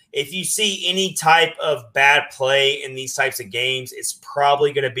there. If you see any type of bad play in these types of games, it's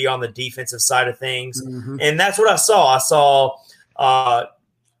probably going to be on the defensive side of things. Mm-hmm. And that's what I saw. I saw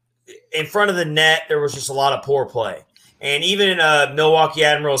in front of the net, there was just a lot of poor play. And even Milwaukee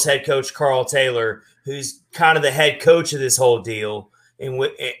Admirals head coach Carl Taylor, who's kind of the head coach of this whole deal in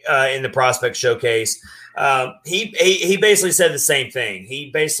the prospect showcase, he basically said the same thing. He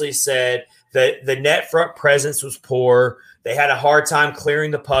basically said that the net front presence was poor. They had a hard time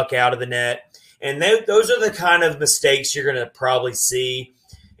clearing the puck out of the net. And those are the kind of mistakes you're going to probably see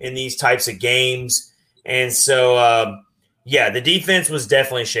in these types of games. And so, the defense was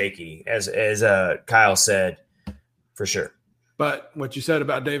definitely shaky, as Kyle said, for sure. But what you said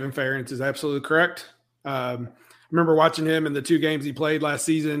about David Ferentz is absolutely correct. I remember watching him in the 2 games he played last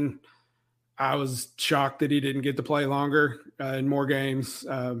season. I was shocked that he didn't get to play longer in more games.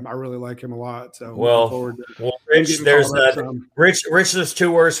 I really like him a lot. So Rich, there's there's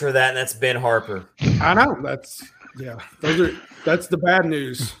 2 words for that, and that's Ben Harper. I know. That's the bad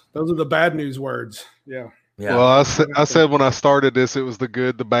news. Those are the bad news words. Yeah. Yeah. Well, I said when I started this, it was the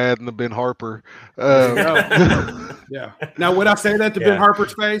good, the bad, and the Ben Harper. Yeah. Now, would I say that to Ben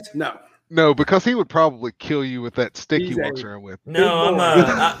Harper's face? No. No, because he would probably kill you with that stick he walks around with. No,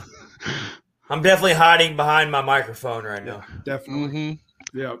 I'm definitely hiding behind my microphone right now. Definitely.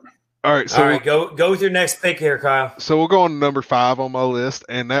 Mm-hmm. Yep. All right. Go with your next pick here, Kyle. So we'll go on to number 5 on my list,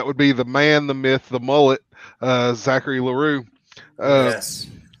 and that would be the man, the myth, the mullet, Zachary LaRue. Yes.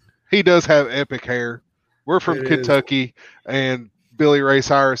 He does have epic hair. We're from Kentucky, and Billy Ray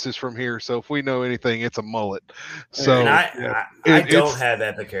Cyrus is from here. So if we know anything, it's a mullet. So and I don't have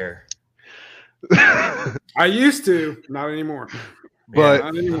epic hair. I used to, not anymore. But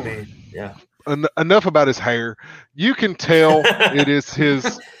not anymore. Enough about his hair. You can tell it is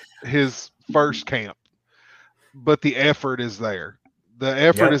his first camp, but the effort is there. The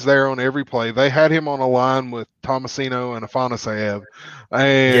effort is there on every play. They had him on a line with Tomasino and Afanasayev,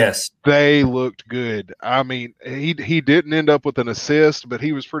 and they looked good. I mean, he didn't end up with an assist, but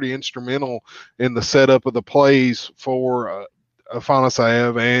he was pretty instrumental in the setup of the plays for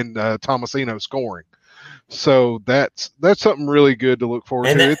Afanasayev and Tomasino scoring. So that's something really good to look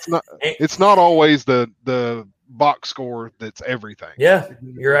forward to. It's not always the box score that's everything. Yeah,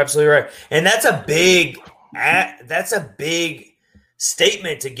 you're absolutely right, and that's a big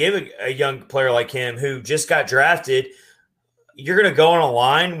statement to give a young player like him who just got drafted. You're going to go on a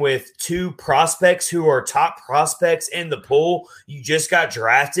line with 2 prospects who are top prospects in the pool. You just got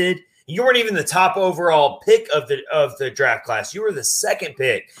drafted. You weren't even the top overall pick of the draft class. You were the 2nd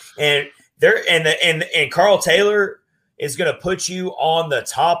pick, and Carl Taylor is going to put you on the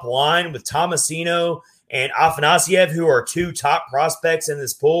top line with Tomasino and Afanasiev, who are 2 top prospects in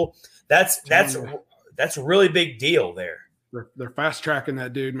this pool. That's a really big deal there. They're fast tracking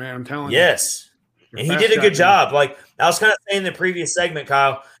that dude, man. I'm telling you. Yes. And he did a good job. Like I was kind of saying in the previous segment,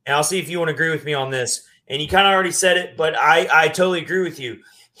 Kyle, and I'll see if you want to agree with me on this. And you kind of already said it, but I totally agree with you.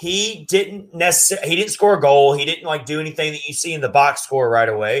 He didn't score a goal. He didn't do anything that you see in the box score right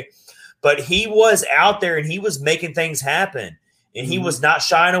away. But he was out there and he was making things happen. And he was not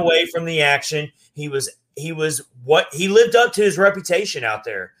shying away from the action. He lived up to his reputation out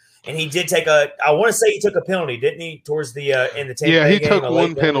there. And he did I want to say he took a penalty, didn't he, towards the in the Tampa Bay game? Yeah, he took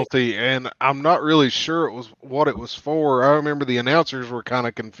one penalty, and I'm not really sure it was what it was for. I remember the announcers were kind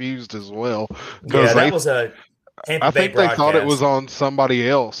of confused as well. Yeah, that was a Tampa Bay think broadcast. They thought it was on somebody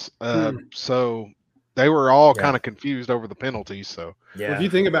else. So they were all kind of confused over the penalties. So well, if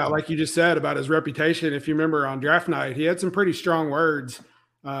you think about, like you just said, about his reputation, if you remember on draft night, he had some pretty strong words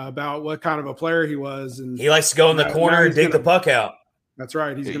about what kind of a player he was. And he likes to go in the corner and dig the puck out. That's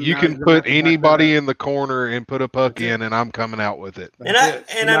right. You can put anybody in the corner and put a puck in, and I'm coming out with it. And I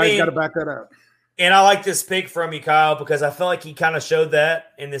mean, he's got to back that up. And I like this pick from you, Kyle, because I feel like he kind of showed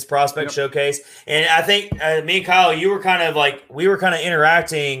that in this prospect showcase. And I think me and Kyle, we were kind of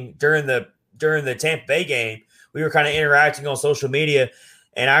interacting during the Tampa Bay game. We were kind of interacting on social media.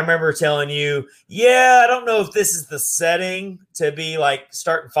 And I remember telling you, I don't know if this is the setting to be like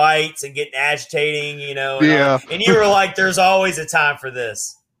starting fights and getting agitating, And you were like, there's always a time for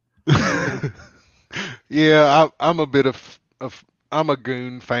this. Yeah, I'm a bit of I'm a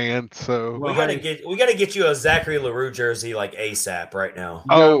Goon fan, so we gotta get you a Zachary LaRue jersey like ASAP right now.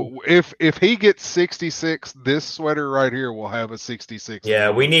 Oh, if he gets 66, this sweater right here will have a 66. Yeah,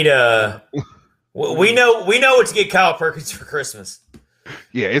 we need a. we know what to get Kyle Perkins for Christmas.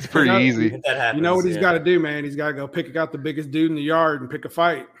 Yeah, it's pretty easy. That happens, you know what he's got to do, man? He's got to go pick out the biggest dude in the yard and pick a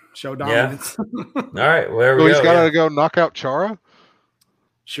fight, show dominance. Yeah. All right, well, he's got to go knock out Chara.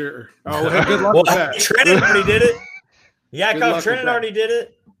 Sure. Oh, well, good luck with that. Trenton already did it. Yeah, Coach Trenton already did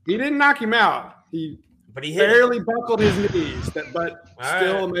it. He didn't knock him out. But he barely buckled his knees. But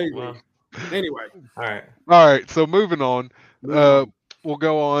still amazing. Well, anyway. All right. So moving on, we'll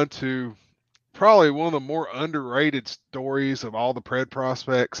go on to probably one of the more underrated stories of all the Pred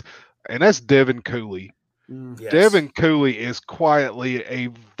prospects, and that's Devin Cooley. Yes. Devin Cooley is quietly a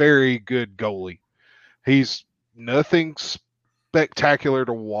very good goalie. He's nothing spectacular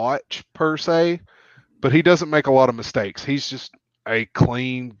to watch per se, but he doesn't make a lot of mistakes. He's just a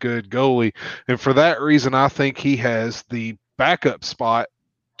clean, good goalie. And for that reason, I think he has the backup spot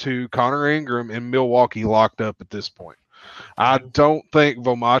to Connor Ingram in Milwaukee locked up at this point. I don't think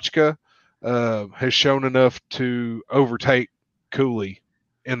Vomachka has shown enough to overtake Cooley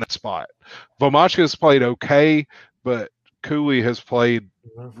in that spot. Vomachka has played okay, but Cooley has played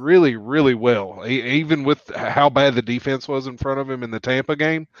really, really well. Even with how bad the defense was in front of him in the Tampa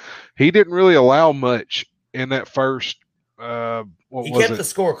game, he didn't really allow much in that first he kept the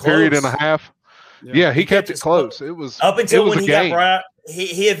score close. Period and a half. Yeah, he kept it close. It was up until when he got brought.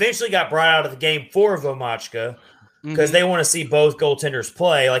 He eventually got brought out of the game for Vomachka because they want to see both goaltenders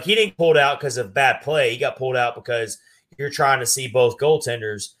play. Like he didn't pulled out because of bad play. He got pulled out because you're trying to see both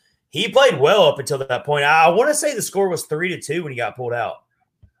goaltenders. He played well up until that point. I want to say the score was 3-2 when he got pulled out.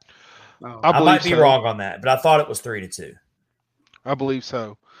 I might be wrong on that, but I thought it was 3-2. I believe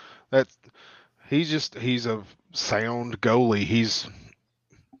so. He's a sound goalie. He's,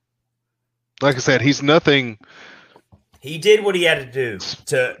 like I said, he's nothing. He did what he had to do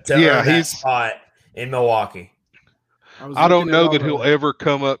to earn that spot in Milwaukee. I don't know that he'll ever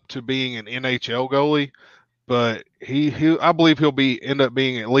come up to being an NHL goalie, but I believe he'll end up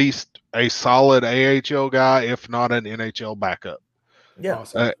being at least a solid AHL guy, if not an NHL backup. Yeah,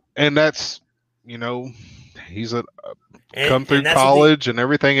 awesome. And that's he's come through college and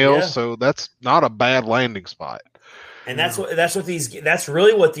everything else, so that's not a bad landing spot. And that's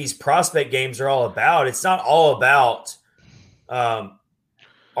really what these prospect games are all about. It's not all about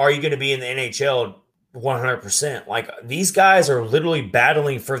are you going to be in the NHL 100%. Like these guys are literally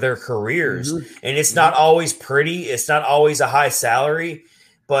battling for their careers, and it's not always pretty. It's not always a high salary,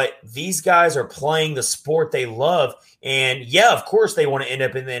 but these guys are playing the sport they love. And yeah, of course they want to end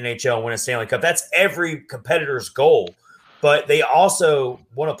up in the NHL and win a Stanley Cup. That's every competitor's goal, but they also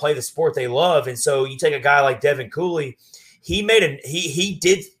want to play the sport they love. And so you take a guy like Devin Cooley, he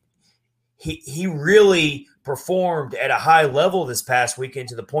really performed at a high level this past weekend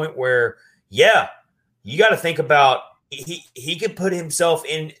to the point where, you got to think about he could put himself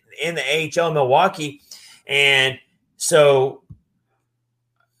in the AHL in Milwaukee. And so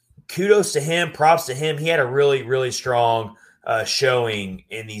kudos to him, props to him. He had a really, really strong showing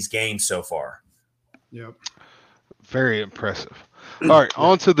in these games so far. Yep. Very impressive. All right,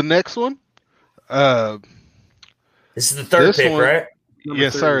 on to the next one. This is the third pick, right?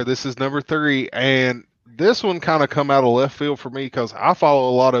 Yes, sir. This is number 3. And this one kind of come out of left field for me because I follow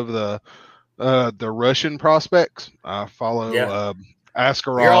a lot of the Russian prospects. I follow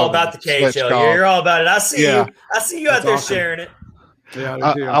Askarov. You're all about the KHL. You're all about it. I see you. I see you out there sharing it. Yeah,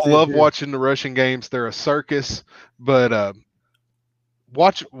 I love watching the Russian games. They're a circus, but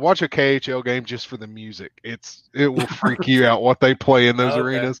watch a KHL game just for the music. It will freak you out what they play in those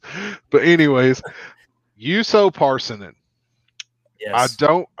arenas. But anyways, Juuso Parssinen. Yes.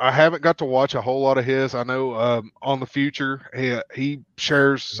 I haven't got to watch a whole lot of his. I know on the future he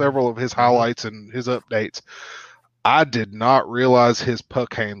shares several of his highlights and his updates. I did not realize his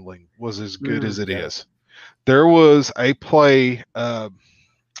puck handling was as good as it is. There was a play, I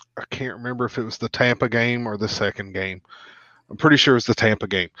can't remember if it was the Tampa game or the second game. I'm pretty sure it was the Tampa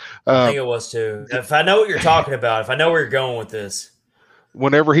game. I think it was too. If I know what you're talking about, if I know where you're going with this.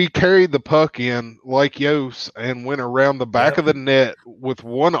 whenever he carried the puck in like Yost and went around the back of the net with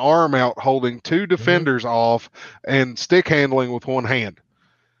one arm out holding two defenders off and stick handling with one hand.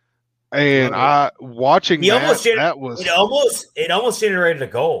 And watching it almost generated a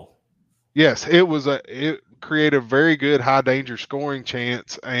goal. Yes, it created a very good high danger scoring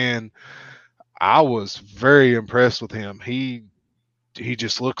chance, and I was very impressed with him. He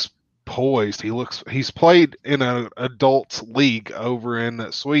just looks poised. He's played in an adults league over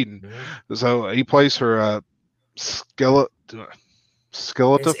in Sweden, so he plays for Skellefteå.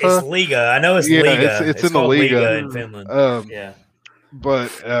 It's Liga. I know it's Liga. It's in the Liga in Finland.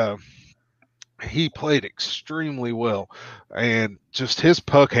 But he played extremely well, and just his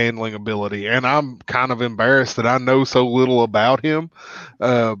puck handling ability. And I'm kind of embarrassed that I know so little about him.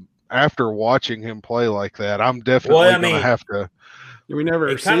 After watching him play like that, I'm definitely going to have to. We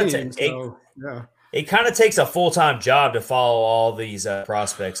never seen him. So, It kind of takes a full-time job to follow all these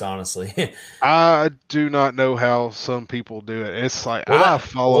prospects, honestly. I do not know how some people do it. It's like I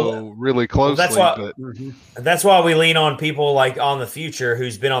follow really closely. That's why we lean on people like On the Future,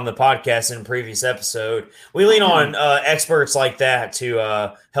 who's been on the podcast in a previous episode. We lean on experts like that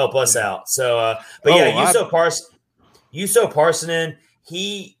to help us out. So, Juuso Parssinen,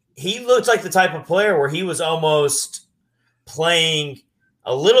 he looked like the type of player where he was almost playing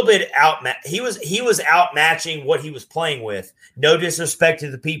a little bit he was outmatching what he was playing with. No disrespect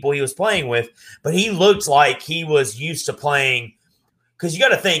to the people he was playing with, but he looked like he was used to playing. Because you got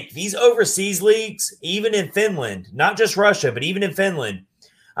to think, these overseas leagues, even in Finland, not just Russia, but even in Finland,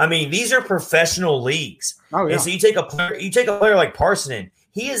 I mean, these are professional leagues. Oh, yeah. And so you take a player like Parssinen.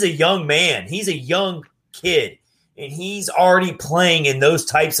 He is a young man. He's a young kid, and he's already playing in those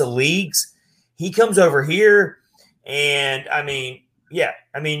types of leagues. He comes over here, and I mean,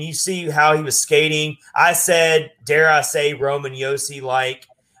 you see how he was skating. I said, dare I say, Roman Josi like,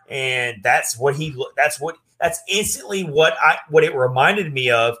 and that's instantly what it reminded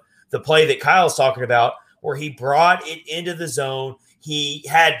me of, the play that Kyle's talking about, where he brought it into the zone. He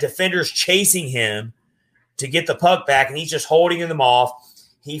had defenders chasing him to get the puck back, and he's just holding them off.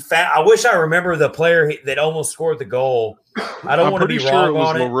 I wish I remember the player that almost scored the goal. I don't want to be wrong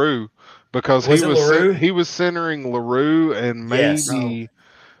on it. LaRue. Because he was centering LaRue and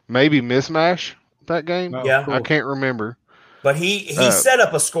maybe Mismash that game. Yeah, cool. I can't remember. But he set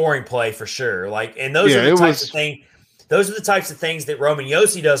up a scoring play for sure. Like, and those are the types of things. Those are the types of things that Roman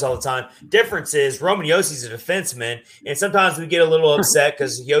Josi does all the time. Difference is Roman Josi's a defenseman, and sometimes we get a little upset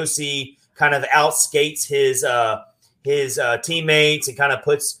because Josi kind of outskates his teammates and kind of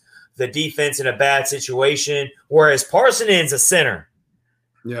puts the defense in a bad situation. Whereas Parssinen's a center.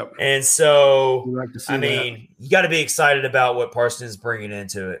 Yep. And so, you got to be excited about what Parsons is bringing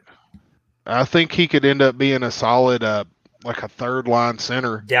into it. I think he could end up being a solid, like a third line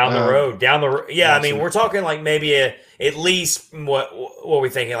center down the road. Yeah, I mean, we're talking like maybe at least what are we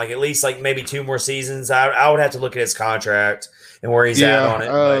thinking? Like at least like maybe 2 more seasons. I would have to look at his contract and where he's at on it.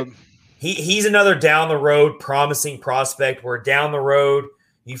 But he's another down the road promising prospect. Where down the road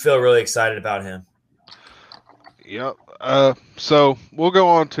you feel really excited about him. Yep. So we'll go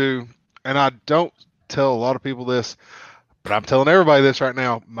on to, and I don't tell a lot of people this, but I'm telling everybody this right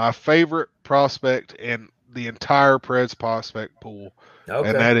now. My favorite prospect in the entire Preds prospect pool,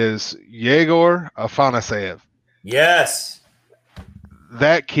 and that is Yegor Afanaseyev. Yes.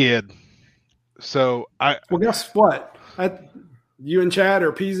 That kid. So guess what? You and Chad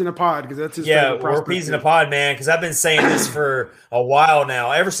are peas in a pod because that's his favorite prospect. We're peas in a pod, man, because I've been saying this for a while now.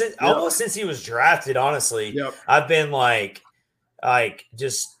 Ever since almost since he was drafted, honestly. I've been like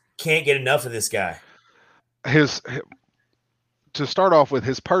just can't get enough of this guy. To start off with,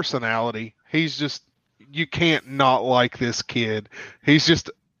 his personality, you can't not like this kid. He's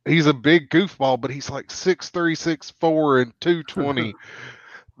a big goofball, but he's like 6'3", 6'4", and 220.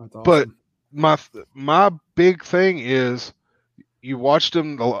 Awesome. But my big thing is, you watched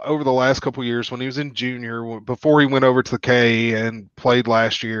him over the last couple of years when he was in junior, before he went over to the K and played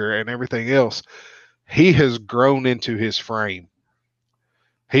last year and everything else. He has grown into his frame.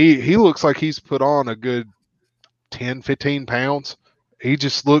 He looks like he's put on a good 10, 15 pounds. He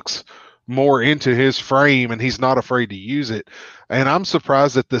just looks more into his frame, and he's not afraid to use it. And I'm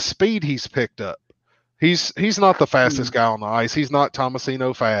surprised at the speed he's picked up. He's not the fastest guy on the ice. He's not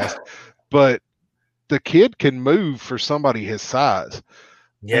Tomasino fast, but the kid can move for somebody his size.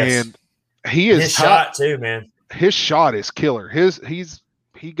 Yes. And his shot too, man. His shot is killer.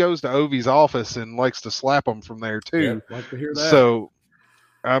 He goes to Ovi's office and likes to slap him from there too. Yeah, like to hear that. So,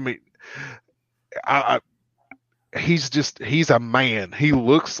 I mean, he's a man. He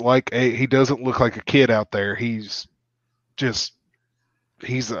doesn't look like a kid out there. He's just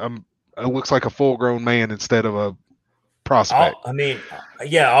he's looks like a full-grown man instead of a prospect.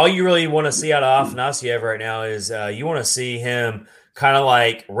 All you really want to see out of Afanasiev right now is you want to see him kind of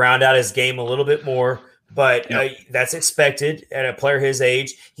like round out his game a little bit more. But that's expected at a player his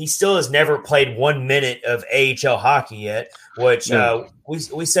age. He still has never played 1 minute of AHL hockey yet, which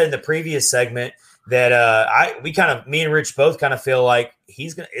we said in the previous segment that me and Rich both kind of feel like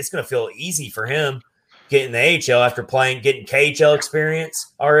it's gonna feel easy for him getting the AHL after getting KHL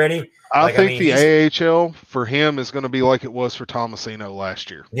experience already. I think the AHL for him is going to be like it was for Tomasino last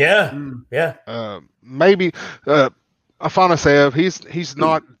year. Yeah, maybe Afanasiev, he's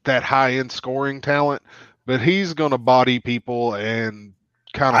not that high end scoring talent, but he's going to body people and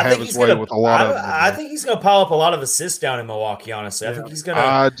kind of have his way with a lot of them. I think he's going to pile up a lot of assists down in Milwaukee. Honestly, I think he's going to.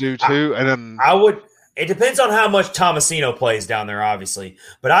 I do too, and then I would. It depends on how much Tomasino plays down there, obviously,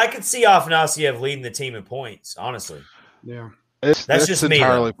 but I could see Afanasiev leading the team in points. Honestly, that's just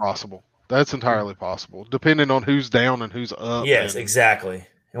entirely possible. That's entirely possible, depending on who's down and who's up. Yes, exactly.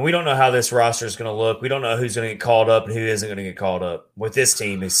 And we don't know how this roster is going to look. We don't know who's going to get called up and who isn't going to get called up with this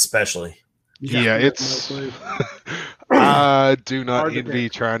team, especially. Yeah, it's. I do not envy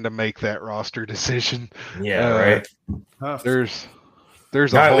trying to make that roster decision. Yeah, right.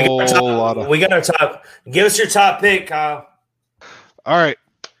 There's a whole lot of. We got our top. Give us your top pick, Kyle. All right,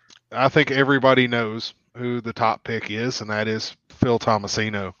 I think everybody knows who the top pick is, and that is Phil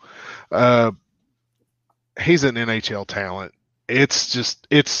Tomasino. He's an NHL talent.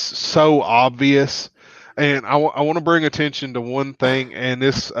 It's so obvious, and I want to bring attention to one thing, and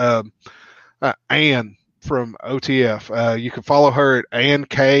this Ann from OTF. You can follow her at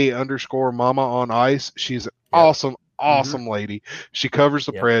AnnK_Mama on Ice. She's an awesome lady. She covers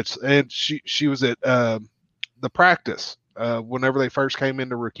the Preds, and she was at the practice whenever they first came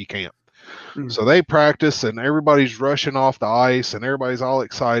into rookie camp. So they practice, and everybody's rushing off the ice, and everybody's all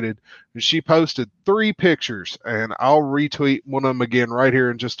excited. And she posted 3 pictures, and I'll retweet one of them again right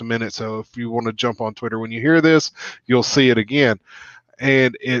here in just a minute. So if you want to jump on Twitter when you hear this, you'll see it again.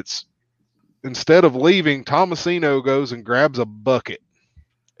 And it's, instead of leaving, Tomasino goes and grabs a bucket,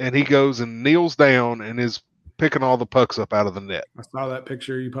 and he goes and kneels down and is picking all the pucks up out of the net. I saw that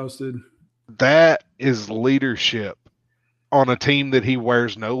picture you posted. That is leadership on a team that he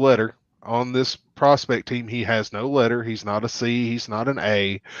wears no letter. On this prospect team, he has no letter. He's not a C. He's not an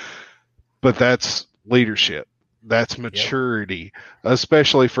A. But that's leadership. That's maturity,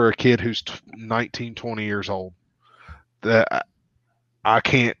 especially for a kid who's 19, 20 years old. That I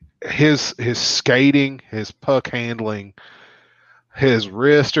can't. His skating, his puck handling, his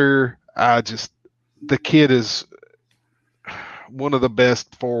wrister. The kid is one of the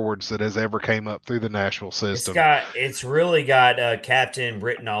best forwards that has ever came up through the Nashville system. It's really got Captain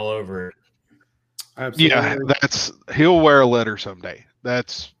written all over it. Absolutely. Yeah, he'll wear a letter someday.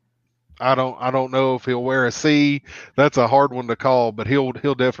 I don't know if he'll wear a C. That's a hard one to call, but he'll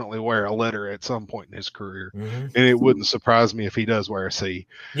definitely wear a letter at some point in his career. Mm-hmm. And it wouldn't surprise me if he does wear a C.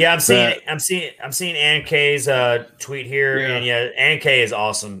 Yeah, I'm seeing Ann K's tweet here, and Ann K is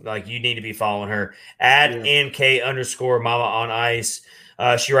awesome. Like, you need to be following her at AnnK_Mama on Ice.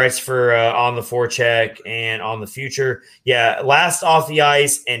 She writes for On the Forecheck and On the Future. Yeah, last off the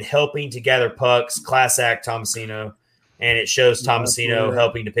ice and helping to gather pucks. Class act, Tomasino. And it shows Tomasino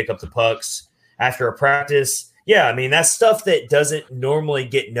helping to pick up the pucks after a practice. Yeah, I mean, that's stuff that doesn't normally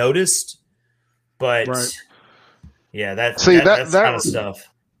get noticed. But, that's kind of stuff.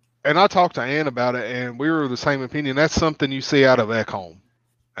 And I talked to Ann about it, and we were of the same opinion. That's something you see out of Ekholm.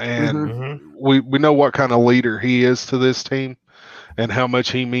 And we know what kind of leader he is to this team and how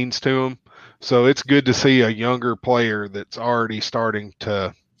much he means to him. So it's good to see a younger player that's already starting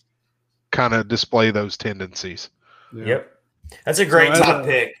to kind of display those tendencies. Yeah. Yep, that's a great top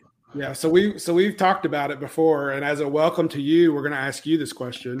pick. Yeah, so we've talked about it before, and as a welcome to you, we're going to ask you this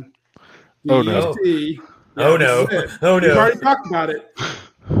question. Oh no! We've already talked about it.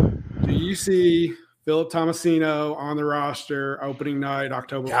 Do you see Philip Tomasino on the roster opening night,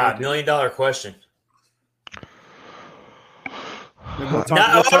 October? God, $1 million question. Hold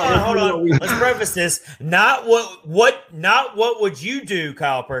on. Let's preface this. Not what would you do,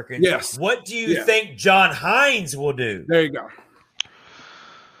 Kyle Perkins? Yes. What do you think John Hines will do? There you go.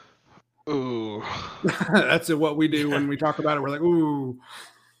 Ooh. That's what we do when we talk about it. We're like, ooh.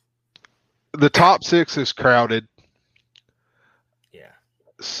 The top 6 is crowded. Yeah.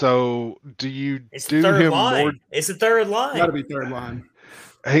 So do you it's do third him line. more? It's the third line. Got to be third line.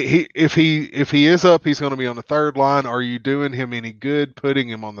 if he is up, he's going to be on the third line. Are you doing him any good putting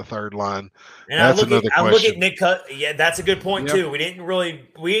him on the third line? And I look at Nick. Yeah, that's a good point too. We didn't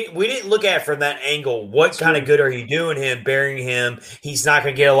look at it from that angle. What kind of good are you doing him, burying him? He's not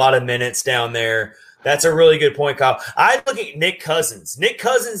going to get a lot of minutes down there. That's a really good point, Kyle. I look at Nick Cousins. Nick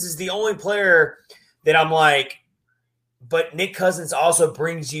Cousins is the only player that I'm like, but Nick Cousins also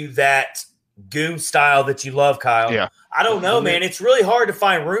brings you that goon style that you love, Kyle. Yeah. I don't know, man. It's really hard to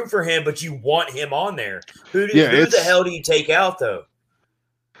find room for him, but you want him on there. Who the hell do you take out, though?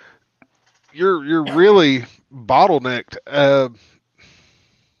 You're really bottlenecked.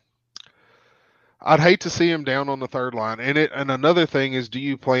 I'd hate to see him down on the third line. And another thing is, do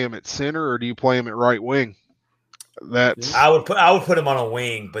you play him at center or do you play him at right wing? I would put him on a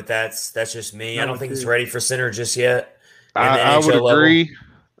wing, but that's just me. I don't think he's ready for center just yet. I would agree.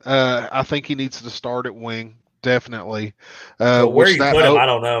 I think he needs to start at wing. Definitely. Where you put him, I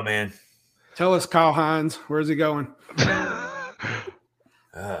don't know, man. Tell us, Kyle Hines. Where's he going?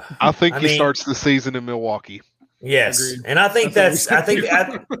 I think he starts the season in Milwaukee. Yes, agreed. And I think it's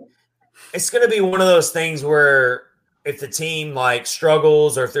going to be one of those things where if the team like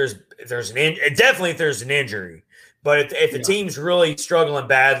struggles or if there's an injury, but if the team's really struggling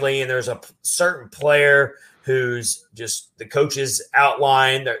badly and there's a certain player who's just the coaches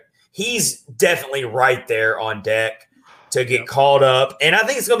outlined, he's definitely right there on deck to get called up. And I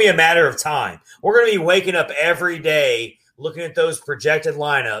think it's going to be a matter of time. We're going to be waking up every day looking at those projected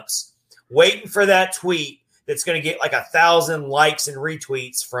lineups, waiting for that tweet that's going to get like 1,000 likes and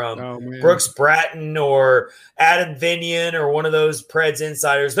retweets from Brooks Bratton or Adam Vinian or one of those Preds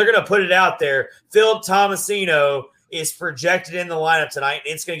insiders. They're going to put it out there. Philip Tomasino is projected in the lineup tonight.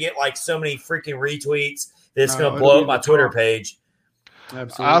 And it's going to get like so many freaking retweets that it's going to blow up my Twitter page.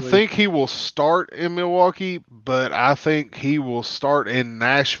 Absolutely. I think he will start in Milwaukee, but I think he will start in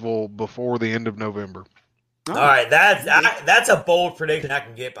Nashville before the end of November. All right, that's a bold prediction I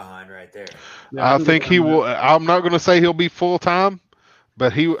can get behind right there. Yeah, I think he will. I'm not going to say he'll be full time,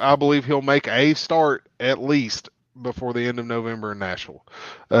 but I believe he'll make a start at least before the end of November in Nashville.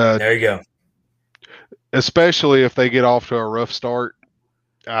 There you go. Especially if they get off to a rough start.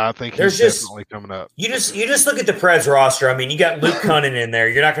 I think he's definitely coming up. You just look at the Preds roster. I mean, you got Luke Cunnin in there.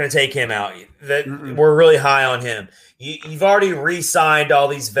 You're not going to take him out. We're really high on him. You've already re-signed all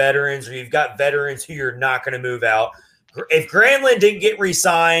these veterans, or you've got veterans who you're not going to move out. If Granlund didn't get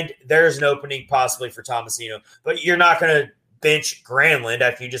re-signed, there's an opening possibly for Tomasino. But you're not going to bench Granlund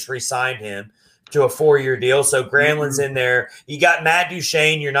after you just re-signed him to a 4-year deal. So Granlund's in there. You got Matt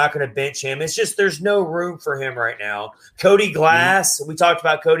Duchene. You're not going to bench him. It's just there's no room for him right now. Cody Glass. We talked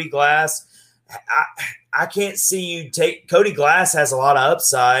about Cody Glass. I can't see you take – Cody Glass has a lot of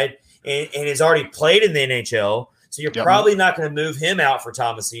upside and has already played in the NHL. So you're probably not going to move him out for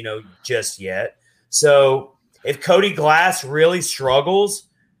Tomasino just yet. So if Cody Glass really struggles,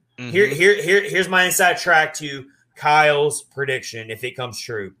 here's my inside track to Kyle's prediction if it comes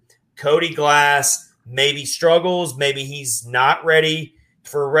true. Cody Glass maybe struggles. Maybe he's not ready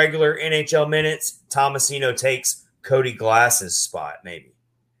for regular NHL minutes. Tomasino takes Cody Glass's spot, maybe.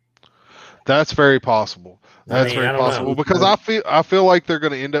 That's very possible. That's very possible because I feel like they're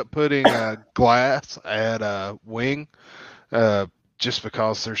going to end up putting Glass at wing just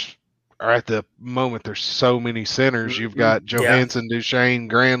because at the moment there's so many centers. You've got Johansson, Duchene,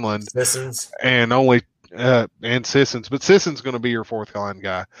 Granlund, Sissons, and only and Sissons, but Sissons going to be your fourth line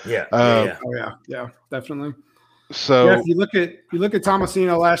guy. Yeah, definitely. So if you look at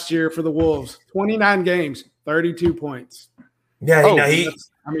Tomasino last year for the Wolves, 29 games, 32 points. Yeah,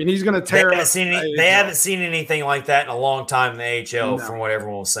 he's going to tear. They haven't seen anything like that in a long time in the AHL, from what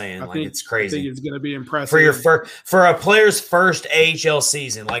everyone was saying. It's crazy. I think it's going to be impressive for a player's first AHL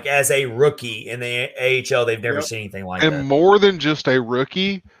season, like as a rookie in the AHL. They've never seen anything like that. And more than just a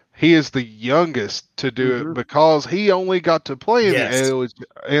rookie, he is the youngest to do it because he only got to play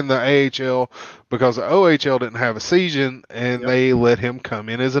in the AHL because the OHL didn't have a season, and they let him come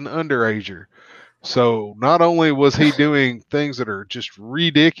in as an underager. So not only was he doing things that are just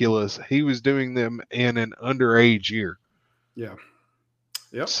ridiculous, he was doing them in an underage year. Yeah.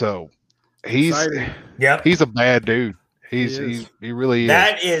 Yep. So he's a bad dude. He really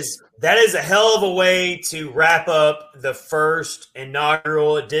is. That is a hell of a way to wrap up the first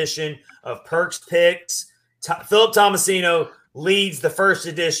inaugural edition of Perks Picks. Philip Tomasino leads the first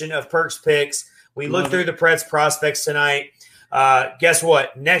edition of Perks Picks. We looked through the Preds prospects tonight. Guess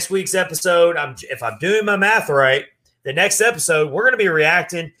what? Next week's episode, if I'm doing my math right, the next episode, we're going to be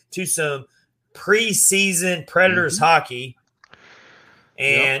reacting to some preseason Predators hockey.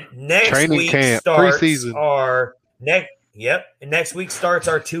 And next training week's camp, starts preseason. are Yep. And next week starts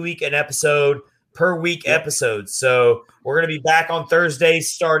our 2-week an episode per week episode. So we're going to be back on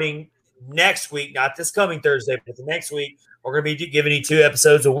Thursdays starting next week, not this coming Thursday, but the next week. We're going to be giving you 2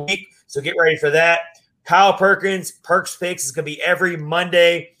 episodes a week. So get ready for that. Kyle Perkins, Perks Picks is going to be every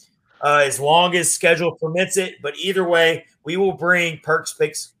Monday as long as schedule permits it. But either way, we will bring Perks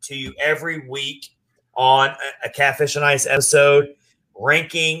Picks to you every week on a Catfish on Ice episode,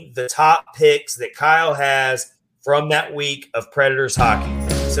 ranking the top picks that Kyle has from that week of Predators hockey.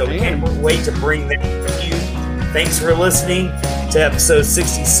 So we can't wait to bring that to you. Thanks for listening to episode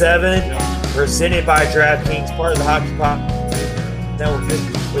 67, presented by DraftKings, part of the Hockey Pop Network.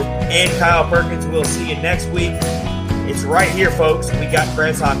 And Kyle Perkins. We'll see you next week. It's right here, folks. We got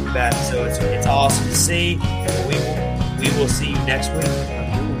Preds hockey back, so it's awesome to see. We will see you next week.